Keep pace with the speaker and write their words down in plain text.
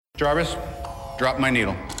Jarvis, drop my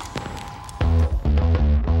needle.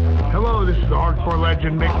 Hello, this is the hardcore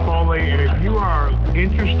legend Mick Foley, and if you are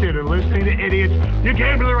interested in listening to idiots, you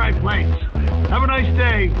came to the right place. Have a nice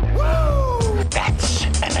day. Woo! That's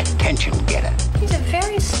an attention getter. He's a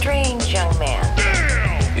very strange young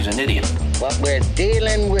man. He's an idiot. What we're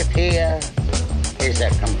dealing with here is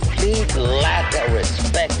a complete lack of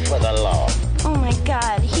respect for the law. Oh my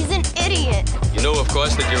God, he's an idiot. You know, of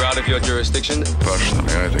course, that you're out of your jurisdiction.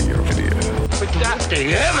 Personally, I think you're an idiot. But that's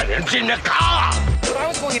the evidence in the car. But I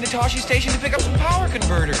was going into Toshi Station to pick up some power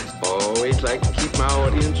converters. Always like to keep my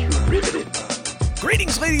audience riveted.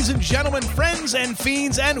 Greetings, ladies and gentlemen, friends and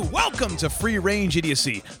fiends, and welcome to Free Range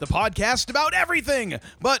Idiocy, the podcast about everything,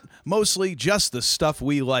 but mostly just the stuff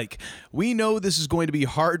we like. We know this is going to be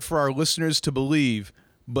hard for our listeners to believe,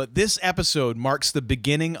 but this episode marks the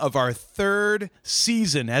beginning of our third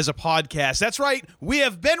season as a podcast. That's right, we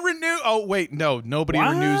have been renewed. Oh, wait, no, nobody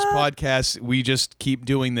renews podcasts. We just keep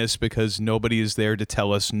doing this because nobody is there to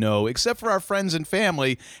tell us no, except for our friends and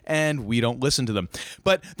family, and we don't listen to them.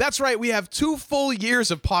 But that's right, we have 2 full years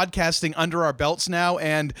of podcasting under our belts now,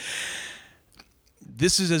 and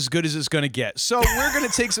this is as good as it's going to get. So we're going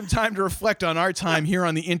to take some time to reflect on our time here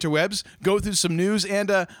on the interwebs, go through some news, and,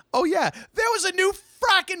 oh yeah, there was a new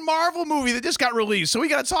fracking Marvel movie that just got released, so we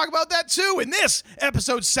got to talk about that too in this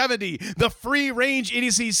episode 70, the Free Range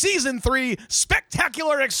Idiocy Season 3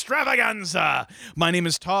 Spectacular Extravaganza. My name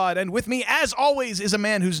is Todd, and with me, as always, is a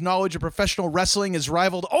man whose knowledge of professional wrestling is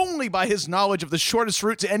rivaled only by his knowledge of the shortest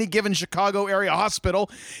route to any given Chicago area hospital.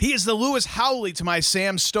 He is the Lewis Howley to my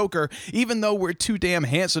Sam Stoker. Even though we're too damn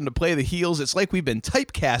handsome to play the heels, it's like we've been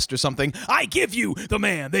typecast or something. I give you the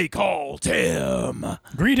man they call Tim.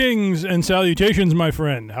 Greetings and salutations, my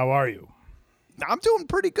friend. How are you? I'm doing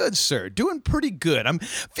pretty good, sir. Doing pretty good. I'm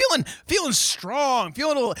feeling strong,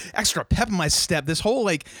 feeling a little extra pep in my step. This whole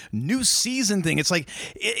new season thing. It's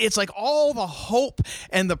like all the hope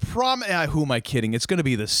and the who am I kidding? It's going to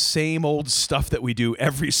be the same old stuff that we do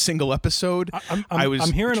every single episode.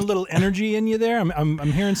 I'm hearing a little energy in you there. I'm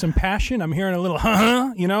hearing some passion. I'm hearing a little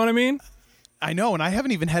you know what I mean? I know, and I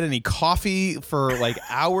haven't even had any coffee for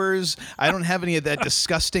hours. I don't have any of that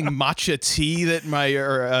disgusting matcha tea that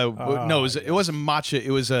it wasn't matcha.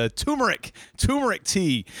 It was a turmeric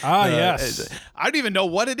tea. Yes. I don't even know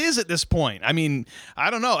what it is at this point. I mean,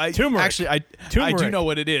 I don't know. Turmeric. Actually, I do know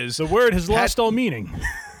what it is. The word has lost all meaning.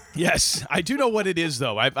 Yes, I do know what it is,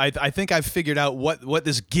 though. I think I've figured out what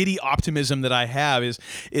this giddy optimism that I have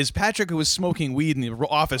is Patrick, who was smoking weed in the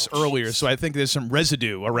office earlier, so I think there's some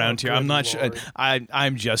residue around here. I'm not sure.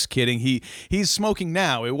 I'm just kidding. He's smoking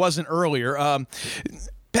now. It wasn't earlier.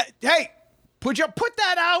 Hey, would you put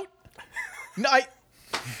that out? No,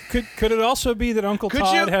 Could it also be that Uncle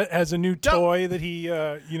Todd has a new toy that he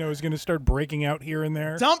is going to start breaking out here and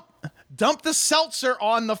there? Dump the seltzer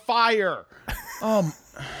on the fire.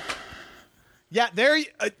 Yeah, there.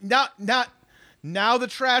 Now the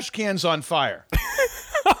trash can's on fire.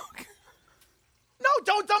 No,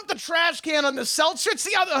 don't dump the trash can on the seltzer. It's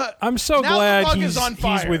the other. I'm so glad he's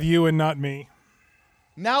with you and not me.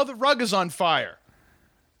 Now the rug is on fire.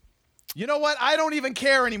 You know what? I don't even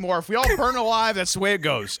care anymore. If we all burn alive, that's the way it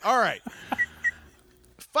goes. All right.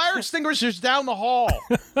 Fire extinguishers down the hall.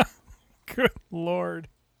 Good Lord.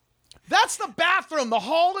 That's the bathroom. The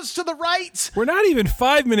hall is to the right. We're not even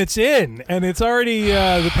 5 minutes in, and it's already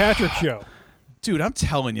the Patrick show. Dude, I'm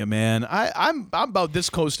telling you, man. I'm about this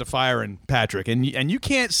close to firing Patrick, and you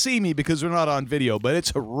can't see me because we're not on video, but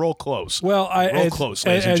it's real close. Well, close,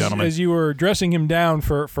 ladies and gentlemen. As you were dressing him down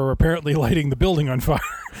for apparently lighting the building on fire,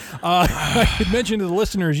 I had mentioned to the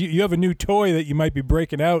listeners you have a new toy that you might be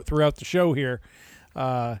breaking out throughout the show here.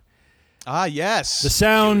 Yes. The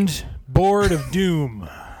sound board of doom.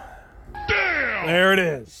 There it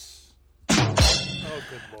is. Oh,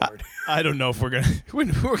 good Lord. I don't know if we're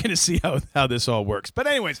gonna see how this all works. But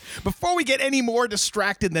anyways, before we get any more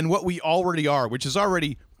distracted than what we already are, which is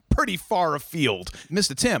already pretty far afield,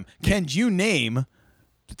 Mr. Tim, can you name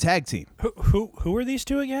the tag team? Who are these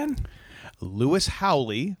two again? Lewis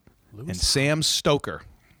Howley and Sam Stoker.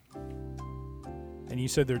 And you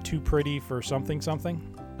said they're too pretty for something?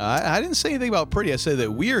 I didn't say anything about pretty. I said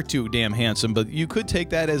that we're too damn handsome, but you could take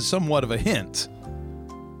that as somewhat of a hint.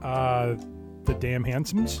 The damn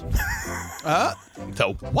handsomes?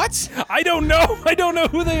 The what? I don't know. I don't know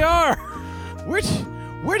who they are.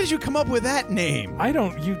 Where did you come up with that name? I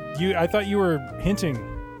don't. I thought you were hinting,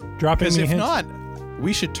 dropping me hints. Because if not,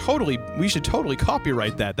 we should totally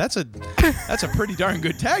copyright that. That's a pretty darn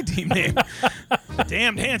good tag team name.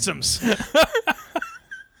 Damned handsomes.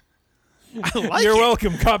 You're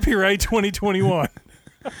welcome. Copyright 2021.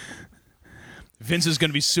 Vince is going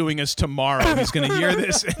to be suing us tomorrow. He's going to hear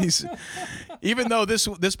this. And even though this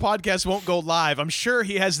podcast won't go live, I'm sure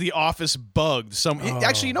he has The Office bugged.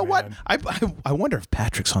 Actually, you know what? I wonder if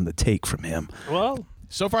Patrick's on the take from him. Well,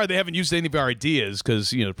 so far they haven't used any of our ideas because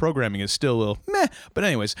the programming is still a little meh. But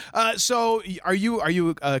anyways, so are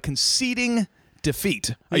you conceding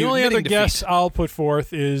defeat? The only other guess I'll put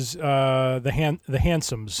forth is the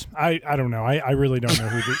Handsomes. I don't know. I really don't know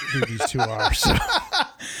who these two are. So.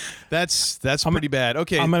 That's pretty bad.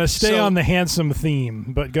 Okay, I'm going to stay on the handsome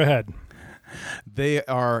theme, but go ahead. They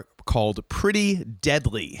are called Pretty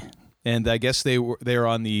Deadly, and I guess they're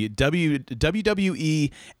on the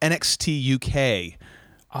WWE NXT UK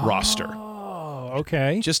roster. Oh,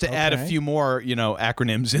 okay. Just to add a few more,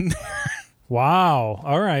 acronyms in there. Wow.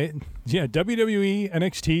 All right. Yeah, WWE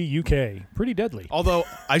NXT UK. Pretty deadly. Although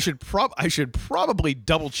I should probably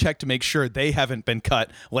double check to make sure they haven't been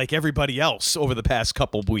cut like everybody else over the past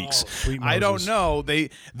couple of weeks. I don't know. They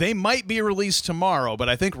might be released tomorrow, but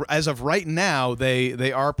I think as of right now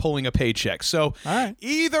they are pulling a paycheck. So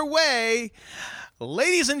either way,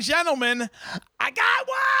 ladies and gentlemen, I got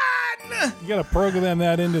one. You got to program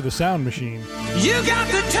that into the sound machine. You got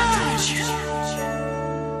the touch.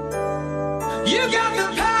 You got the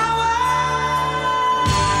power.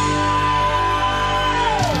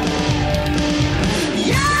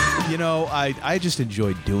 Yeah. I just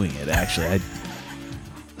enjoyed doing it, actually.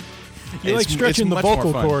 You like stretching the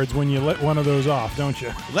vocal cords when you let one of those off, don't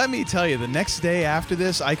you? Let me tell you, the next day after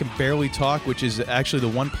this, I can barely talk, which is actually the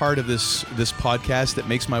one part of this podcast that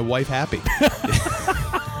makes my wife happy.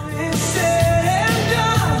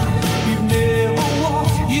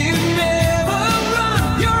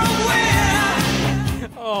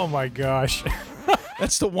 Oh my gosh.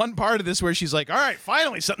 That's the one part of this where she's like, all right,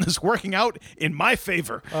 finally something that's working out in my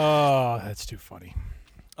favor. Oh, that's too funny.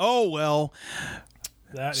 Oh, well.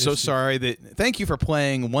 Sorry. Thank you for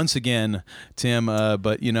playing once again, Tim,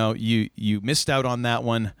 but you missed out on that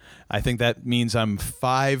one. I think that means I'm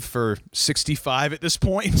 5 for 65 at this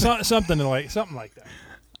point. Something like that.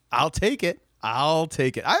 I'll take it. I ought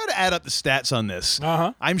to add up the stats on this.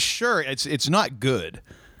 Uh-huh. I'm sure it's not good.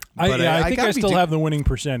 I think I still have the winning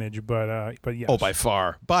percentage, but yes. Oh, by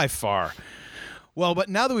far. Well, but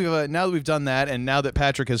now that we've done that, and now that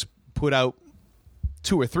Patrick has put out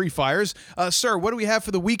 2 or 3 fires, sir, what do we have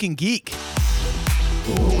for the Week in Geek?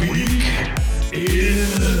 Week in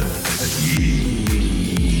Geek.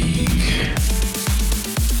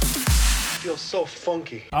 Feels so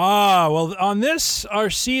funky. Well, on this, our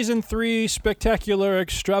Season 3 spectacular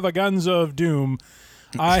extravaganza of doom,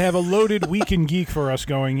 I have a loaded Week in Geek for us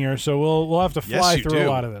going here, so we'll have to fly through a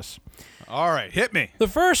lot of this. All right, hit me. The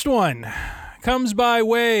first one comes by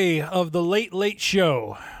way of The Late Late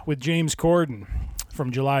Show with James Corden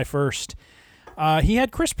from July 1st. He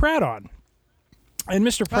had Chris Pratt on, and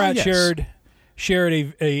Mr. Pratt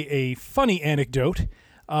shared a funny anecdote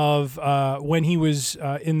of when he was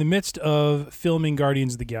in the midst of filming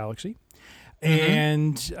Guardians of the Galaxy.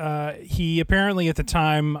 And he apparently at the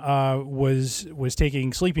time was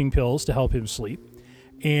taking sleeping pills to help him sleep.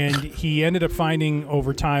 And he ended up finding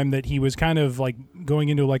over time that he was kind of like going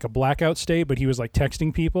into like a blackout state, but he was like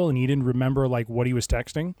texting people and he didn't remember like what he was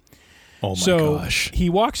texting. Oh my gosh.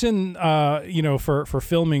 He walks in for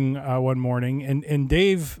filming one morning, and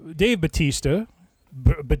Dave Bautista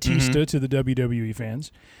to the WWE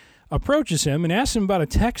fans approaches him and asks him about a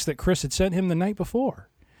text that Chris had sent him the night before.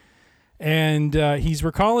 And he's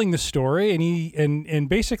recalling the story, and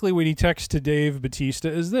basically what he texts to Dave Bautista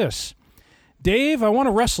is this: Dave, I want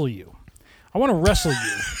to wrestle you. I want to wrestle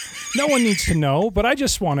you. No one needs to know, but I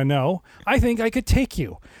just want to know. I think I could take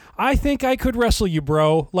you. I think I could wrestle you,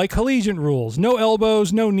 bro, like collegiate rules. No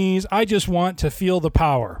elbows, no knees. I just want to feel the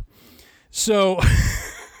power. So...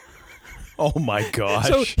 Oh my gosh.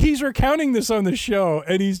 So he's recounting this on the show,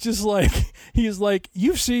 and he's like,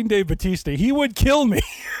 you've seen Dave Bautista. He would kill me.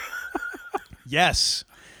 Yes.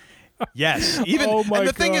 Even and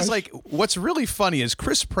the thing is, like, what's really funny is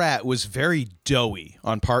Chris Pratt was very doughy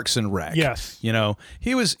on Parks and Rec. Yes.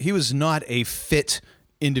 He was not a fit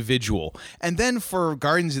individual. And then for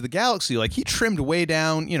Guardians of the Galaxy, like, he trimmed way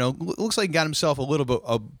down, looks like he got himself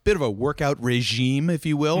a bit of a workout regime, if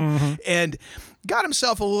you will, and got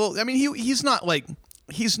himself a little, I mean, he's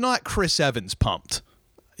not Chris Evans pumped.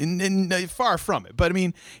 And far from it. But, I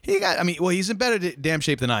mean, he's in better damn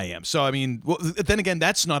shape than I am. So, I mean, then again,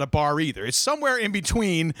 that's not a bar either. It's somewhere in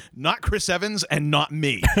between not Chris Evans and not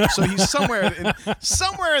me. So he's somewhere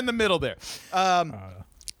in the middle there.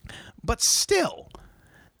 But still,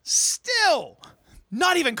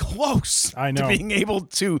 not even close. I know. To being able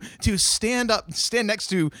to stand next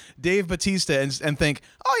to Dave Bautista and think,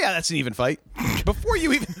 oh yeah, that's an even fight. Before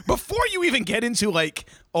you even get into like,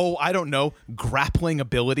 oh, I don't know, grappling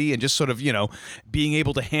ability and just sort of, being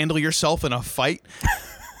able to handle yourself in a fight.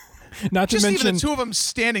 Not to just mention even the two of them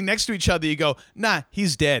standing next to each other, you go, nah,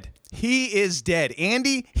 he's dead. He is dead.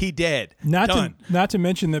 Andy, he dead. Done. Not to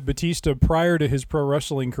mention that Batista, prior to his pro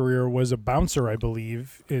wrestling career, was a bouncer, I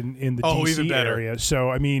believe, in the DC area. So,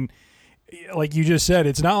 I mean, like you just said,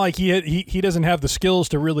 it's not like he doesn't have the skills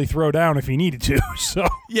to really throw down if he needed to. So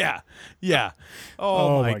yeah.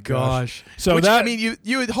 Oh my gosh. So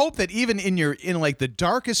you would hope that even in like the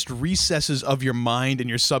darkest recesses of your mind and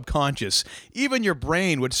your subconscious, even your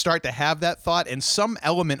brain would start to have that thought, and some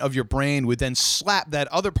element of your brain would then slap that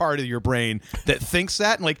other part of your brain that thinks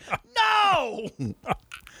that, and like, no,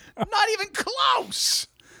 not even close.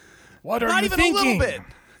 What are not you even thinking? A little bit.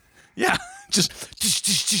 Yeah.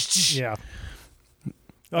 Just yeah.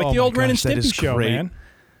 Like the old Ren and Stimpy show, great. Man.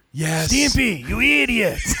 Yes. Stimpy, you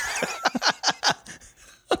idiot.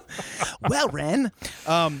 Well, Ren.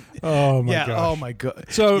 Oh my gosh. Oh my god.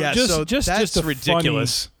 So yeah, just a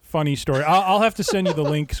ridiculous. Funny story. I'll have to send you the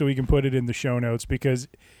link so we can put it in the show notes, because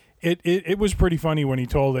it was pretty funny when he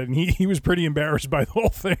told it, and he was pretty embarrassed by the whole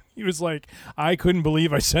thing. He was like, I couldn't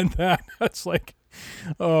believe I sent that. That's like,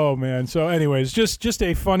 oh man. So anyways, just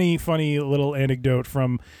a funny little anecdote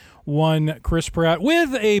from one Chris Pratt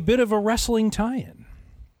with a bit of a wrestling tie-in.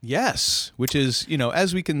 Yes, which is,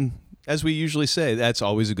 as we usually say, that's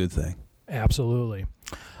always a good thing. Absolutely.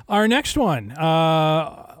 Our next one,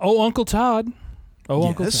 Uncle Todd.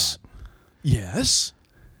 Uncle Todd. Yes.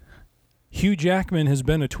 Hugh Jackman has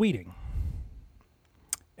been tweeting.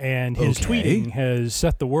 And his tweeting has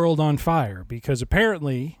set the world on fire, because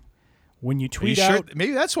apparently when you tweet out...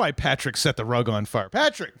 Maybe that's why Patrick set the rug on fire.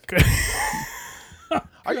 Patrick!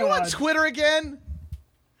 Are you on Twitter again?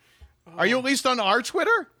 Are you at least on our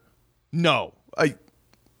Twitter? No.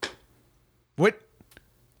 What?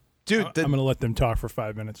 Dude. I'm going to let them talk for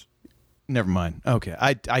 5 minutes. Never mind. Okay.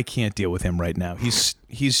 I can't deal with him right now.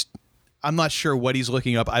 He's I'm not sure what he's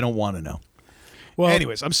looking up. I don't want to know. Well,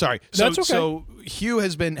 anyways, I'm sorry. That's okay. So Hugh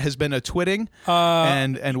has been a twitting,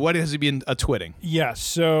 and what has he been a twitting? Yes.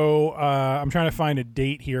 So I'm trying to find a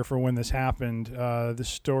date here for when this happened. This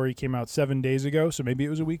story came out 7 days ago, so maybe it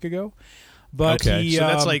was a week ago. But okay, so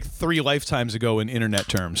that's like 3 lifetimes ago in internet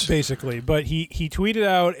terms, basically. But he tweeted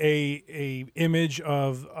out a image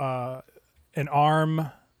of an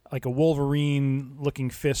arm, like a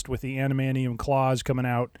Wolverine-looking fist with the adamantium claws coming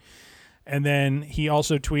out. And then he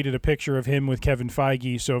also tweeted a picture of him with Kevin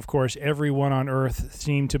Feige. So, of course, everyone on Earth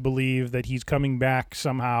seemed to believe that he's coming back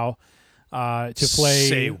somehow to play...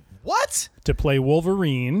 Say what? To play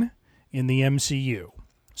Wolverine in the MCU.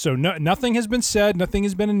 So nothing has been said. Nothing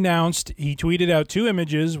has been announced. He tweeted out 2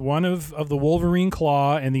 images, one of the Wolverine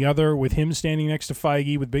claw and the other with him standing next to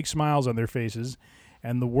Feige with big smiles on their faces.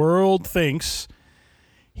 And the world thinks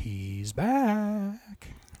he's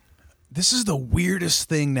back. This is the weirdest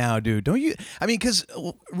thing now, dude. Don't you? I mean, because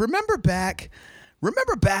remember back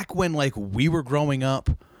when like we were growing up,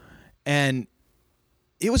 and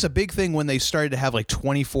it was a big thing when they started to have like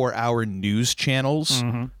 24-hour news channels,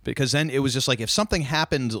 because then it was just like if something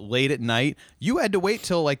happened late at night, you had to wait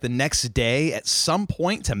till like the next day at some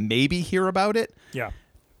point to maybe hear about it. Yeah.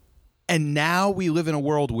 And now we live in a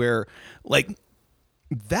world where like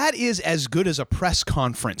that is as good as a press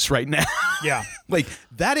conference right now. Yeah. Like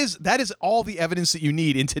that is all the evidence that you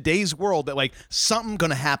need in today's world that like something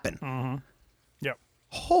gonna happen. Mm-hmm. Yep.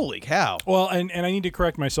 Holy cow. Well, and I need to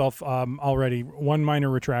correct myself already. One minor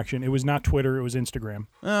retraction. It was not Twitter, it was Instagram.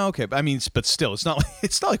 Oh, okay. I mean, but still, it's not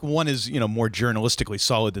like one is, more journalistically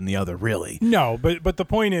solid than the other, really. No, but the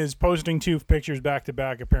point is posting 2 pictures back to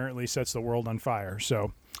back apparently sets the world on fire.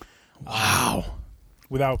 So wow.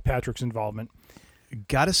 Without Patrick's involvement.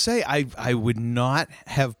 Gotta say, I would not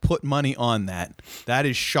have put money on that. That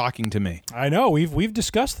is shocking to me. I know we've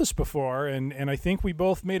discussed this before, and I think we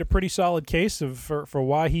both made a pretty solid case for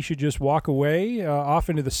why he should just walk away off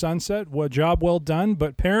into the sunset. What job well done,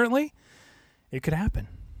 but apparently it could happen.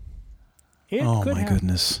 Oh my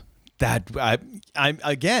goodness! That I'm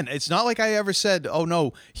again. It's not like I ever said, "Oh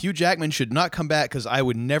no, Hugh Jackman should not come back," because I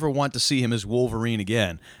would never want to see him as Wolverine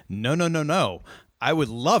again. No. I would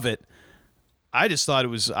love it. I just thought it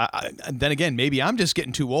was. Then again, maybe I'm just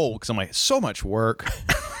getting too old because I'm like so much work,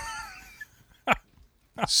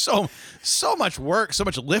 so much work, so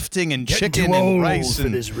much lifting and getting chicken and rice for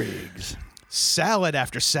and his rigs, salad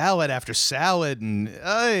after salad after salad, and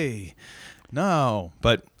no.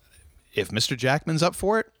 But if Mr. Jackman's up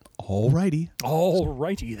for it, alrighty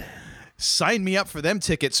then. sign me up for them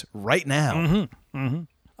tickets right now. Mm-hmm.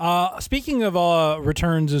 Mm-hmm. Speaking of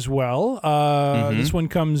returns as well, this one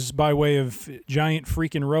comes by way of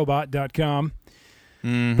GiantFreakinRobot.com,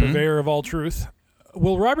 purveyor of all truth.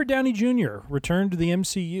 Will Robert Downey Jr. return to the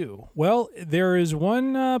MCU? Well, there is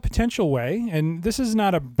one potential way, and this is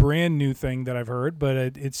not a brand new thing that I've heard, but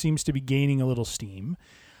it seems to be gaining a little steam,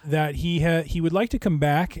 that he would like to come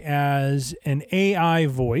back as an AI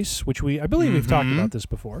voice, which I believe we've talked about this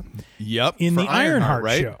before. Yep. In the Ironheart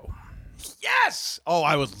right? show. Yes! Oh,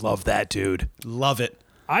 I would love that, dude. Love it.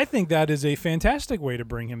 I think that is a fantastic way to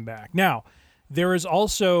bring him back. Now, there is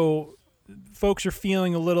also... folks are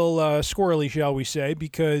feeling a little squirrely, shall we say,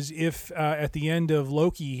 because if at the end of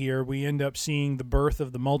Loki here we end up seeing the birth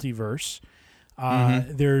of the multiverse,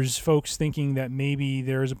 there's folks thinking that maybe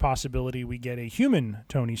there's a possibility we get a human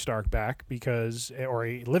Tony Stark back or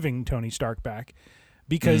a living Tony Stark back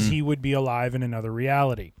because he would be alive in another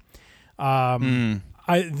reality.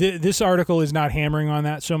 This article is not hammering on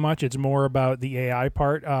that so much. It's more about the AI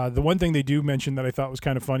part. The one thing they do mention that I thought was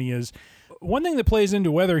kind of funny is one thing that plays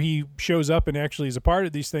into whether he shows up and actually is a part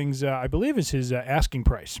of these things, I believe, is his asking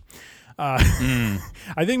price. I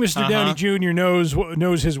think Mr. Downey Jr.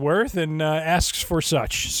 knows his worth and asks for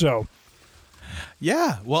such. So,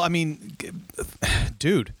 yeah. Well, I mean,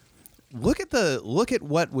 dude, look at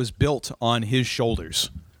what was built on his shoulders.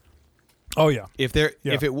 Oh yeah. If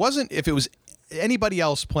it was anybody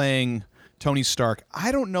else playing Tony Stark,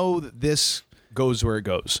 I don't know that this goes where it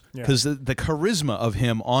goes, because the charisma of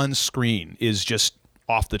him on screen is just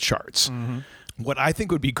off the charts. What I think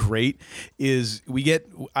would be great is we get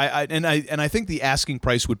I think the asking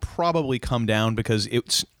price would probably come down because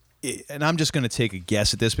and I'm just going to take a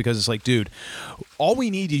guess at this because it's like, dude, all we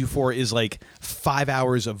need you for is like 5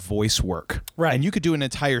 hours of voice work, right? And you could do an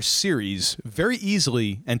entire series very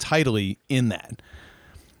easily and tidily in that.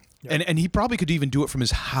 Yep. And he probably could even do it from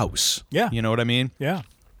his house. Yeah, you know what I mean? Yeah.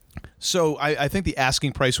 So I think the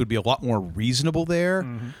asking price would be a lot more reasonable there.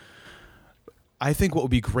 I think what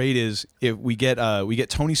would be great is if we get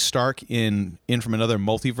Tony Stark in from another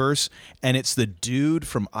multiverse, and it's the dude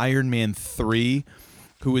from Iron Man 3,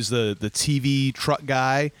 who is the TV truck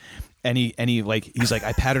guy. And he's like,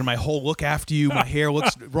 I patterned my whole look after you. My hair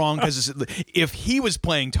looks wrong because if he was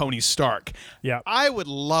playing Tony Stark, I would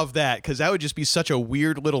love that because that would just be such a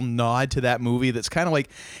weird little nod to that movie. That's kind of like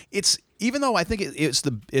even though I think it's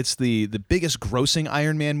the biggest grossing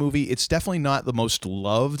Iron Man movie, it's definitely not the most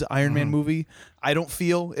loved Iron Man movie. I don't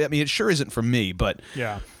feel. I mean, it sure isn't for me, but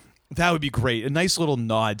that would be great. A nice little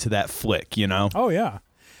nod to that flick, you know? Oh yeah,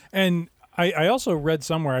 and. I also read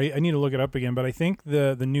somewhere, I need to look it up again, but I think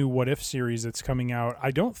the new What If series that's coming out, I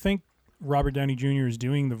don't think Robert Downey Jr. is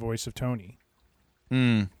doing the voice of Tony.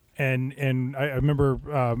 And I remember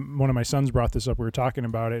one of my sons brought this up, we were talking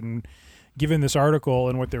about it, and given this article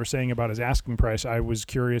and what they were saying about his asking price, I was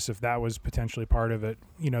curious if that was potentially part of it,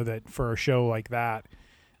 you know, that for a show like that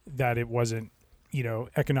it wasn't, you know,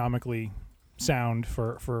 economically sound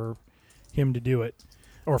for him to do it.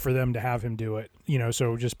 Or for them to have him do it, you know,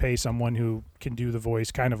 so just pay someone who can do the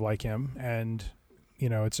voice kind of like him, and you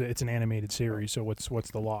know, it's an animated series, so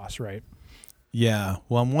what's the loss, right? Yeah.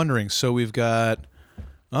 Well, I'm wondering. So you've got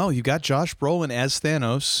Josh Brolin as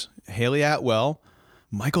Thanos, Haley Atwell,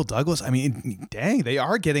 Michael Douglas. I mean, dang, they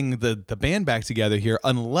are getting the band back together here,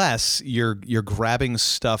 unless you're grabbing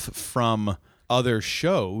stuff from other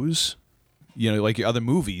shows, you know, like your other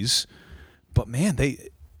movies. But man,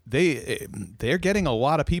 they're getting a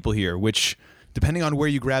lot of people here, which depending on where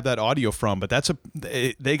you grab that audio from, but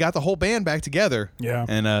they got the whole band back together. Yeah.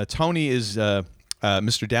 And Tony is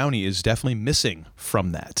Mr. Downey is definitely missing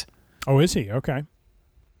from that. Oh, is he? Okay.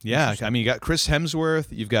 Yeah, I mean, you got Chris Hemsworth,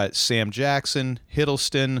 you've got Sam Jackson,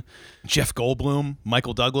 Hiddleston, Jeff Goldblum,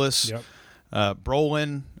 Michael Douglas,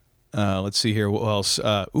 Brolin. Let's see here. What else?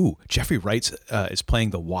 Jeffrey Wright is playing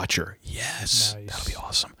the Watcher. Yes, nice. That'll be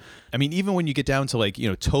awesome. I mean, even when you get down to like, you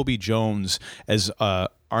know, Toby Jones as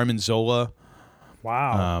Armin Zola.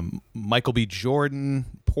 Wow. Michael B. Jordan,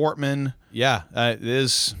 Portman. Yeah,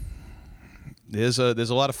 there's a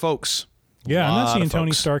lot of folks. Yeah, I'm not seeing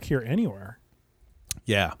Tony Stark here anywhere.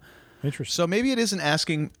 Yeah. Interesting. So maybe it is an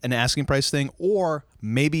asking price thing, or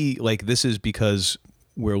maybe like this is because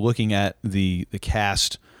we're looking at the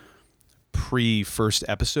cast pre-first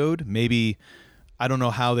episode. Maybe I don't know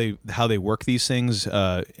how they work these things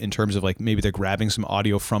in terms of like maybe they're grabbing some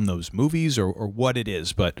audio from those movies or what it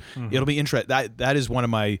is, but it'll be interesting. That is one of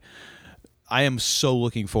my. I am so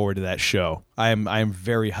looking forward to that show. I am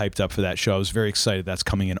very hyped up for that show. I was very excited. That's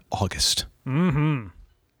coming in August. Mm-hmm.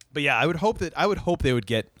 But yeah, I would hope they would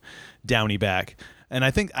get Downey back. And I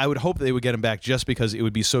think I would hope they would get him back just because it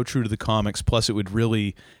would be so true to the comics. Plus, it would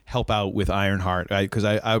really help out with Ironheart because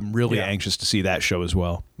I'm really anxious to see that show as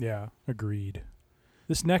well. Yeah, agreed.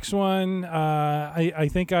 This next one, I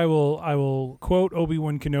think I will quote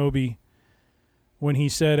Obi-Wan Kenobi when he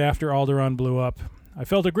said after Alderaan blew up, "I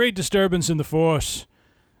felt a great disturbance in the Force."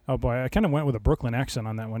 Oh boy, I kind of went with a Brooklyn accent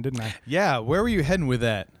on that one, didn't I? Yeah, where were you heading with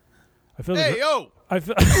that? I felt hey, yo! I'm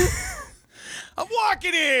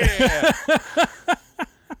walking here!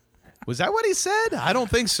 Was that what he said? I don't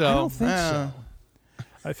think so. I don't think so.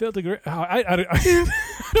 I felt a great... I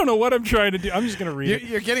don't know what I'm trying to do. I'm just going to read it.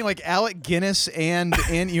 You're getting like Alec Guinness and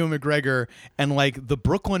Ewan McGregor and like the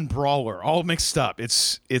Brooklyn Brawler all mixed up.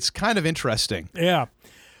 It's kind of interesting. Yeah.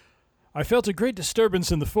 I felt a great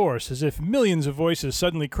disturbance in the Force, as if millions of voices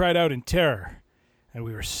suddenly cried out in terror, and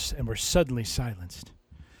were suddenly silenced.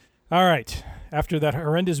 All right. After that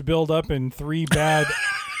horrendous build-up and 3 bad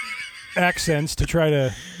accents to try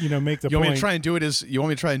to, make the point. You want me to try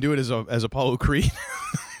and do it as Apollo Creed?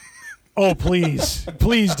 Oh, please.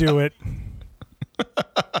 Please do it.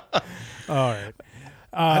 All right.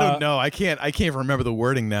 I don't know. I can't remember the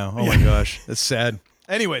wording now. Oh, my gosh. That's sad.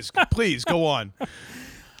 Anyways, please, go on.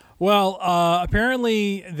 Well,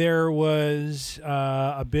 apparently there was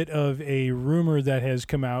a bit of a rumor that has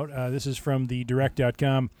come out. This is from the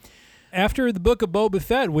direct.com. After the Book of Boba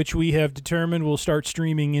Fett, which we have determined will start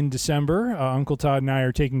streaming in December, Uncle Todd and I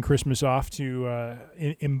are taking Christmas off to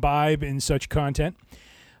imbibe in such content.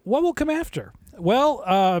 What will come after? Well,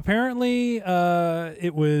 apparently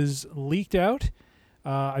it was leaked out.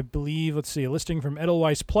 I believe, a listing from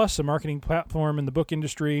Edelweiss Plus, a marketing platform in the book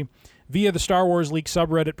industry, via the Star Wars Leak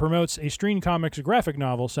subreddit, promotes a Stream Comics graphic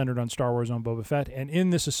novel centered on Star Wars on Boba Fett. And in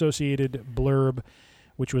this associated blurb,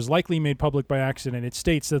 which was likely made public by accident, it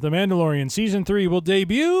states that The Mandalorian Season 3 will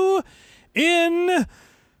debut in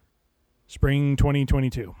spring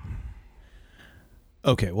 2022.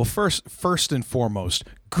 Okay, well, first and foremost,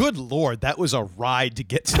 good Lord, that was a ride to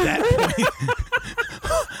get to that point.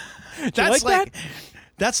 That's like that?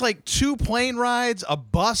 That's like 2 plane rides, a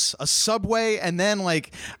bus, a subway, and then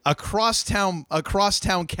like a crosstown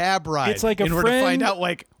cab ride. It's like in order to find out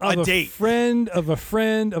like a date. Friend of a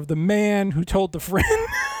friend of the man who told the friend.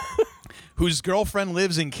 Whose girlfriend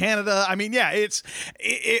lives in Canada. I mean, yeah,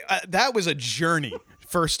 that was a journey.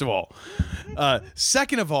 First of all,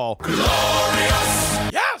 second of all,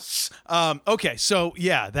 glorious. Yes. Okay, so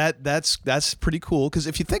yeah, that's pretty cool because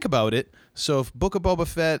if you think about it, so if Book of Boba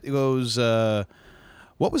Fett goes,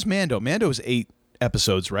 what was Mando? Mando was 8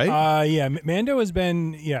 episodes, right? Yeah, Mando has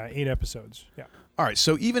been 8 episodes. Yeah. All right,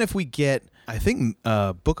 so even if we get, I think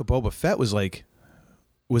Book of Boba Fett was like,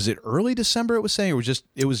 was it early December? It was saying, or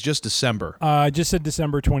it was just December. It just said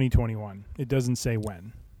December 2021. It doesn't say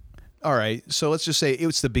when. All right, so let's just say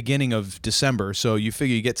it's the beginning of December, so you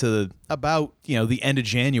figure you get to about the end of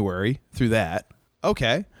January through that.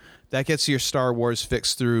 Okay, that gets your Star Wars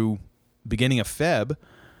fix through beginning of Feb.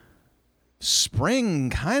 Spring,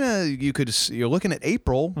 kind of, you're looking at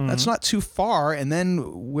April. Mm-hmm. That's not too far. And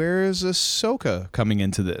then where's Ahsoka coming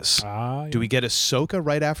into this? Yeah. Do we get Ahsoka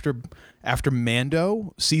right after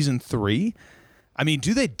Mando season 3? I mean,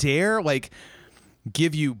 do they dare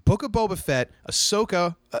give you Book of Boba Fett,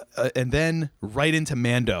 Ahsoka, and then right into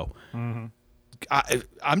Mando? Mm-hmm.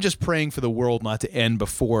 I'm just praying for the world not to end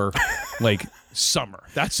before summer.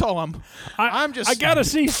 That's all I gotta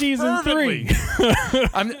see season 3.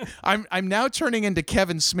 I'm now turning into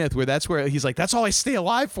Kevin Smith, that's where he's like, that's all I stay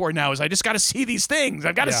alive for now is I just got to see these things.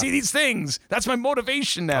 I've got to see these things. That's my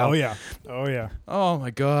motivation now. Oh yeah. Oh my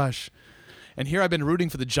gosh. And here I've been rooting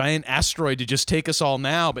for the giant asteroid to just take us all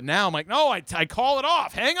now, but now I'm like, no, I call it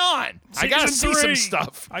off. Hang on. I got to see some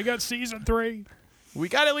stuff. I got season 3. We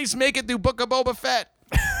got to at least make it through Book of Boba Fett.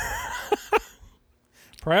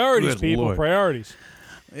 Priorities, Good people. Lord. Priorities.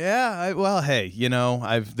 Yeah. Hey,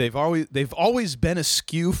 they've always been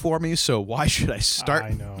askew for me. So why should I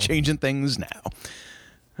start changing things now?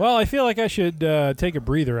 Well, I feel like I should take a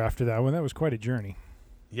breather after that one. That was quite a journey.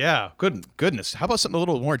 Yeah. Goodness. How about something a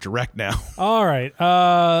little more direct now? All right.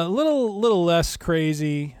 Little less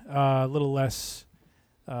crazy. A little less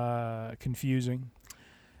confusing.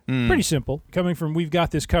 Pretty simple. Coming from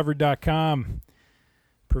we'vegotThiscovered.com,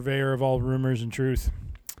 purveyor of all rumors and truth.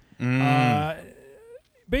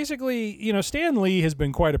 Basically, Stan Lee has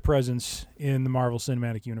been quite a presence in the Marvel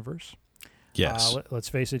Cinematic Universe. Yes. Let's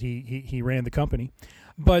face it, he ran the company.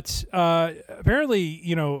 But apparently,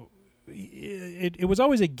 it was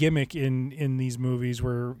always a gimmick in these movies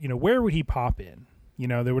where, where would he pop in?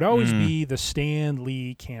 There would always be the Stan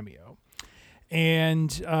Lee cameo.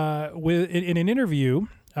 And in an interview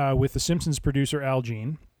with The Simpsons producer Al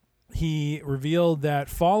Jean, he revealed that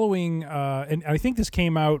following, and I think this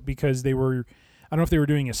came out because I don't know if they were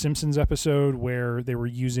doing a Simpsons episode where they were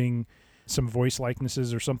using some voice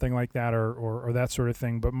likenesses or something like that, or that sort of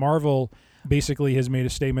thing. But Marvel basically has made a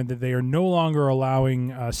statement that they are no longer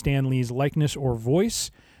allowing Stan Lee's likeness or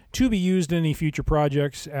voice to be used in any future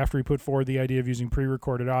projects after he put forward the idea of using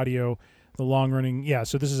pre-recorded audio. The long-running,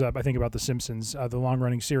 so this is, I think, about The Simpsons. The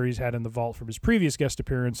long-running series had in the vault from his previous guest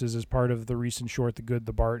appearances as part of the recent short, The Good,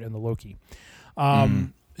 the Bart, and the Loki.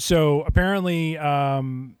 So apparently,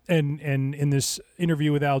 and in this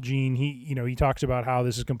interview with Al Jean, he talks about how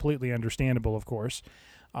this is completely understandable, of course,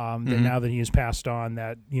 that now that he has passed on,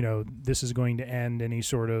 that this is going to end any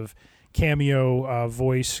sort of cameo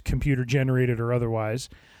voice, computer generated or otherwise,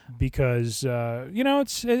 because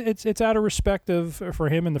it's out of respect for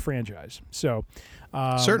him and the franchise. So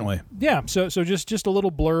certainly, So just a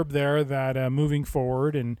little blurb there that moving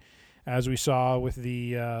forward, and as we saw with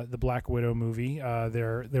the Black Widow movie,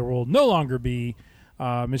 there will no longer be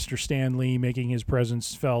Mr. Stan Lee making his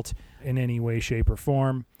presence felt in any way, shape, or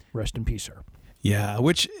form. Rest in peace, sir. Yeah,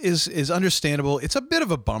 which is understandable. It's a bit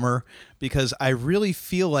of a bummer because I really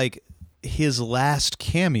feel like his last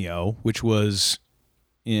cameo, which was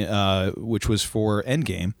for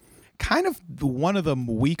Endgame, kind of one of the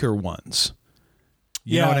weaker ones.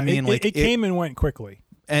 You know what I mean? It came and went quickly.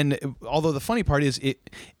 And although the funny part is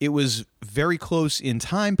it was very close in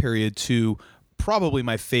time period to probably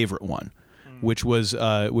my favorite one, which was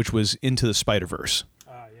Into the Spider-Verse.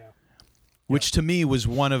 Which to me was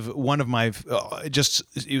one of my it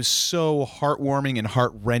was so heartwarming and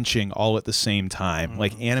heart-wrenching all at the same time.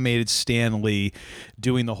 Like animated Stan Lee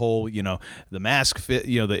doing the whole, the mask fit,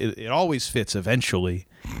 it always fits eventually.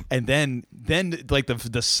 And then like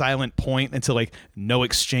the silent point until like no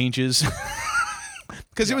exchanges.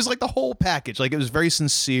 Because it was like the whole package. Like it was very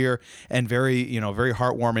sincere and very, very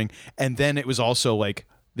heartwarming. And then it was also like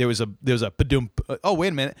there was a ba-doom. Oh, wait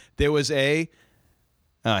a minute. There was a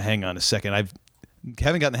hang on a second. I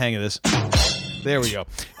haven't gotten the hang of this. There we go.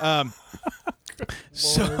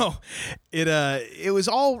 So it was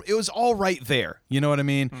all right there. You know what I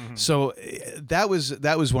mean? Mm-hmm. So that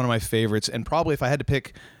was one of my favorites. And probably if I had to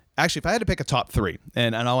pick a top three,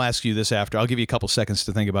 and I'll ask you this after. I'll give you a couple seconds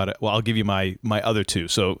to think about it. Well, I'll give you my other two.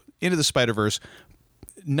 So Into the Spider-Verse,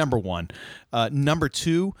 number one. Number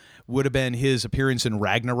two would have been his appearance in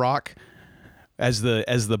Ragnarok as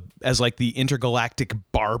like the intergalactic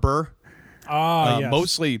barber. Yes.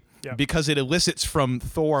 Mostly because it elicits from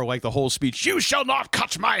Thor like the whole speech, "You shall not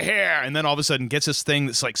cut my hair," and then all of a sudden gets this thing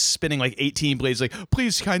that's like spinning like 18 blades, like,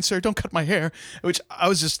 "Please, kind sir, don't cut my hair," which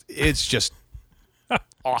it's just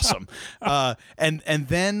awesome. And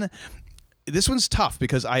then this one's tough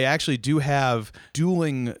because I actually do have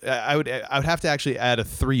dueling. I would have to actually add a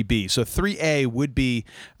 3B. So 3A would be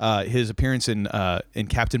his appearance in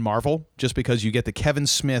Captain Marvel, just because you get the Kevin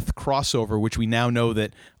Smith crossover, which we now know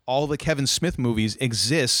that all the Kevin Smith movies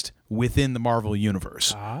exist within the Marvel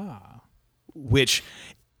universe. Which,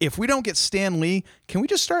 if we don't get Stan Lee, can we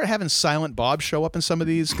just start having Silent Bob show up in some of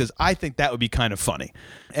these? Because I think that would be kind of funny.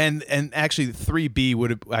 And actually, 3B would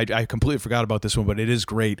have. I completely forgot about this one, but it is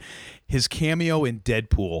great. His cameo in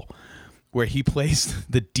Deadpool, where he plays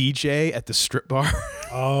the DJ at the strip bar.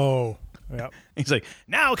 Oh, yeah. He's like,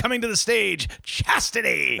 "Now coming to the stage,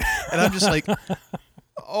 Chastity," and I'm just like,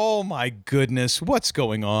 "Oh my goodness, what's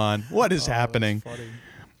going on? What is happening?"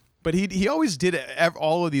 But he always did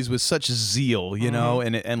all of these with such zeal,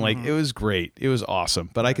 and like it was great. It was awesome.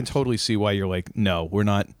 But I can totally see why you're like, no, we're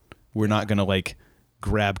not gonna like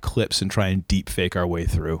grab clips and try and deep fake our way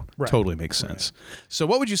through. Right. Totally makes sense. Right. So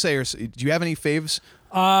what would you say? Do you have any faves?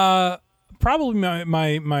 Probably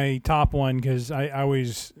my top one, because I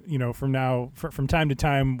always, from time to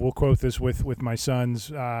time we'll quote this with my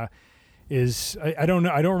sons. Is I don't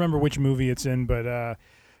know, I don't remember which movie it's in, but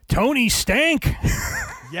Tony Stank.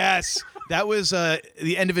 Yes, that was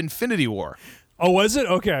the end of Infinity War. Oh, was it?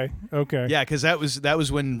 Okay. Yeah, because that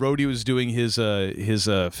was when Rhodey was doing his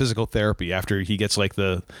physical therapy after he gets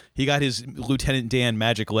he got his Lieutenant Dan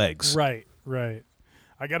magic legs. Right.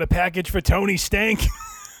 I got a package for Tony Stank.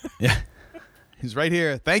 Yeah, he's right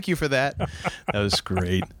here. Thank you for that. That was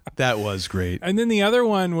great. That was great. And then the other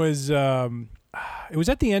one was it was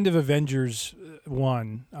at the end of Avengers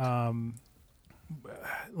 1.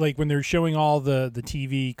 Like when they're showing all the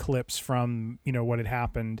TV clips from what had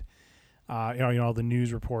happened, all the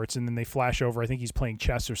news reports, and then they flash over. I think he's playing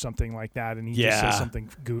chess or something like that, and he just says something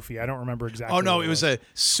goofy. I don't remember exactly. Oh no, it was a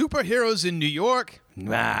superheroes in New York.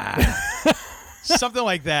 Something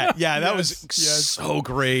like that. Yeah, that was so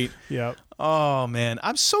great. Yep. Oh man,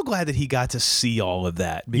 I'm so glad that he got to see all of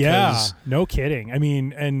that. Because no kidding. I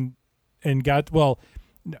mean, and and got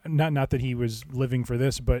not that he was living for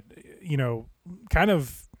this, but kind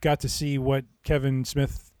of got to see what Kevin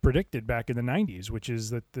Smith predicted back in the 90s, which is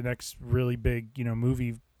that the next really big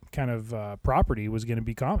movie kind of property was going to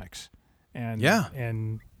be comics, and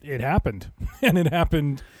it happened, and it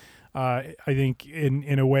happened. I think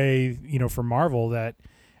in a way, for Marvel that,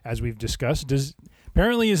 as we've discussed,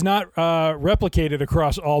 apparently is not replicated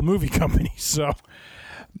across all movie companies. So,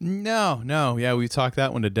 no, yeah, we talked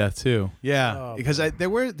that one to death too. Yeah, because there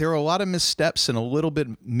were a lot of missteps and a little bit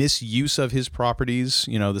misuse of his properties.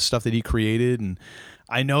 The stuff that he created, and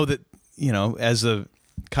I know that as a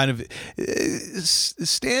kind of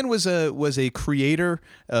Stan was a creator,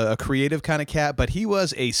 a creative kind of cat, but he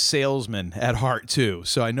was a salesman at heart too.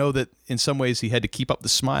 So I know that in some ways he had to keep up the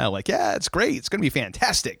smile, like, yeah, it's great, it's gonna be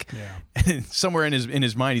fantastic. Yeah. And somewhere in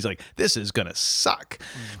his mind, he's like, this is gonna suck.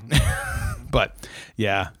 Mm-hmm. But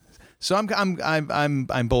yeah, so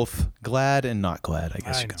I'm both glad and not glad, I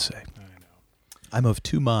guess you could say. I'm of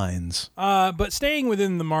two minds. But staying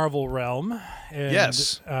within the Marvel realm, and,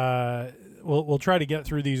 yes. We'll try to get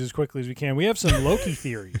through these as quickly as we can. We have some Loki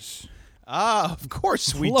theories. Of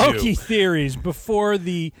course we do. Loki theories before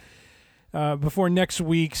next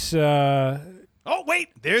week's. Oh wait,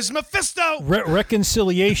 there's Mephisto.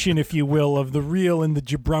 Reconciliation, if you will, of the real and the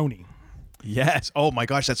jabroni. Yes. Oh my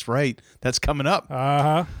gosh, that's right. That's coming up.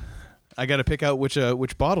 Uh-huh. I got to pick out which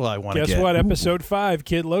bottle I want to get. Guess what? Episode 5,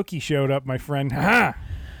 Kid Loki showed up, my friend. Ha!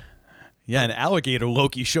 Yeah, and Alligator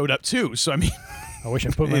Loki showed up too. So I mean. I wish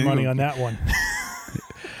I put my money on that one.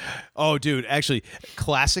 Oh, dude, actually,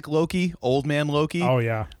 classic Loki, old man Loki. Oh,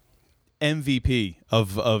 yeah. MVP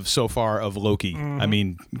of so far of Loki. Mm-hmm. I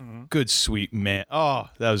mean, good sweet man. Oh,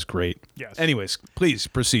 that was great. Yes. Anyways, please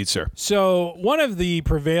proceed, sir. So one of the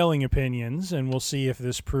prevailing opinions, and we'll see if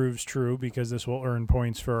this proves true because this will earn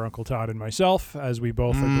points for Uncle Todd and myself, as we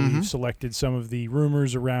both, I believe, selected some of the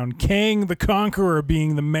rumors around Kang the Conqueror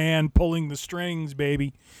being the man pulling the strings,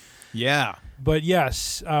 baby. Yeah. But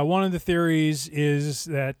yes, one of the theories is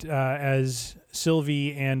that as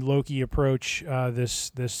Sylvie and Loki approach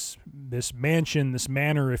this mansion, this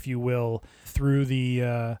manor, if you will, through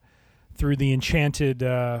the enchanted,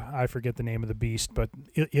 I forget the name of the beast, but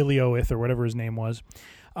Ilioth or whatever his name was.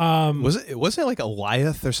 Wasn't it like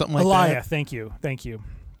Eliath or something like that? Eliath, thank you.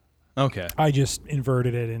 Okay. I just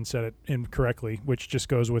inverted it and said it incorrectly, which just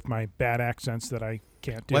goes with my bad accents that I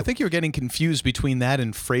can't do. Well, I think you were getting confused between that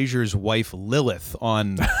and Frasier's wife Lilith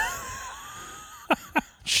on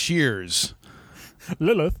Cheers.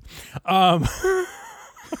 Lilith. Oh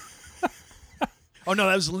no,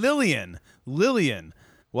 that was Lillian. Lillian,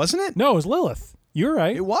 wasn't it? No, it was Lilith. You're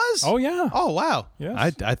right. It was? Oh, yeah. Oh, wow.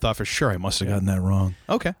 Yes. I thought for sure I must have gotten that wrong.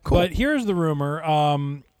 Okay, cool. But here's the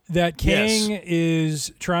rumor that Kang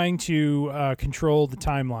is trying to control the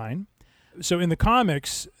timeline. So in the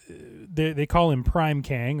comics, they call him Prime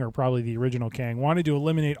Kang, or probably the original Kang, wanted to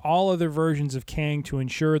eliminate all other versions of Kang to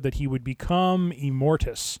ensure that he would become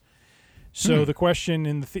Immortus. So the question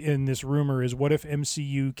in this rumor is, what if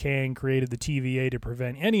MCU Kang created the TVA to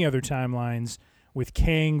prevent any other timelines with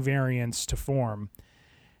Kang variants to form?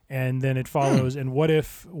 And then it follows, and what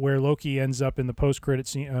if where Loki ends up in the post-credit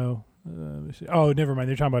scene... never mind.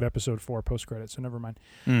 They're talking about episode 4 post-credits, so never mind.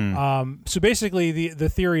 So basically, the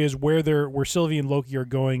theory is where Sylvie and Loki are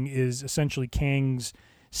going is essentially Kang's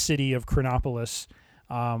city of Chronopolis,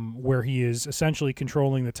 where he is essentially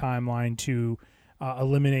controlling the timeline to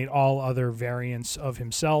eliminate all other variants of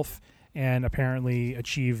himself and apparently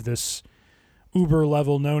achieve this uber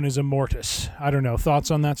level known as Immortus. I don't know.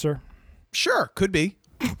 Thoughts on that, sir? Sure, could be.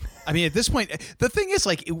 I mean, at this point, the thing is,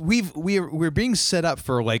 like, we're being set up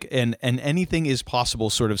for like an anything is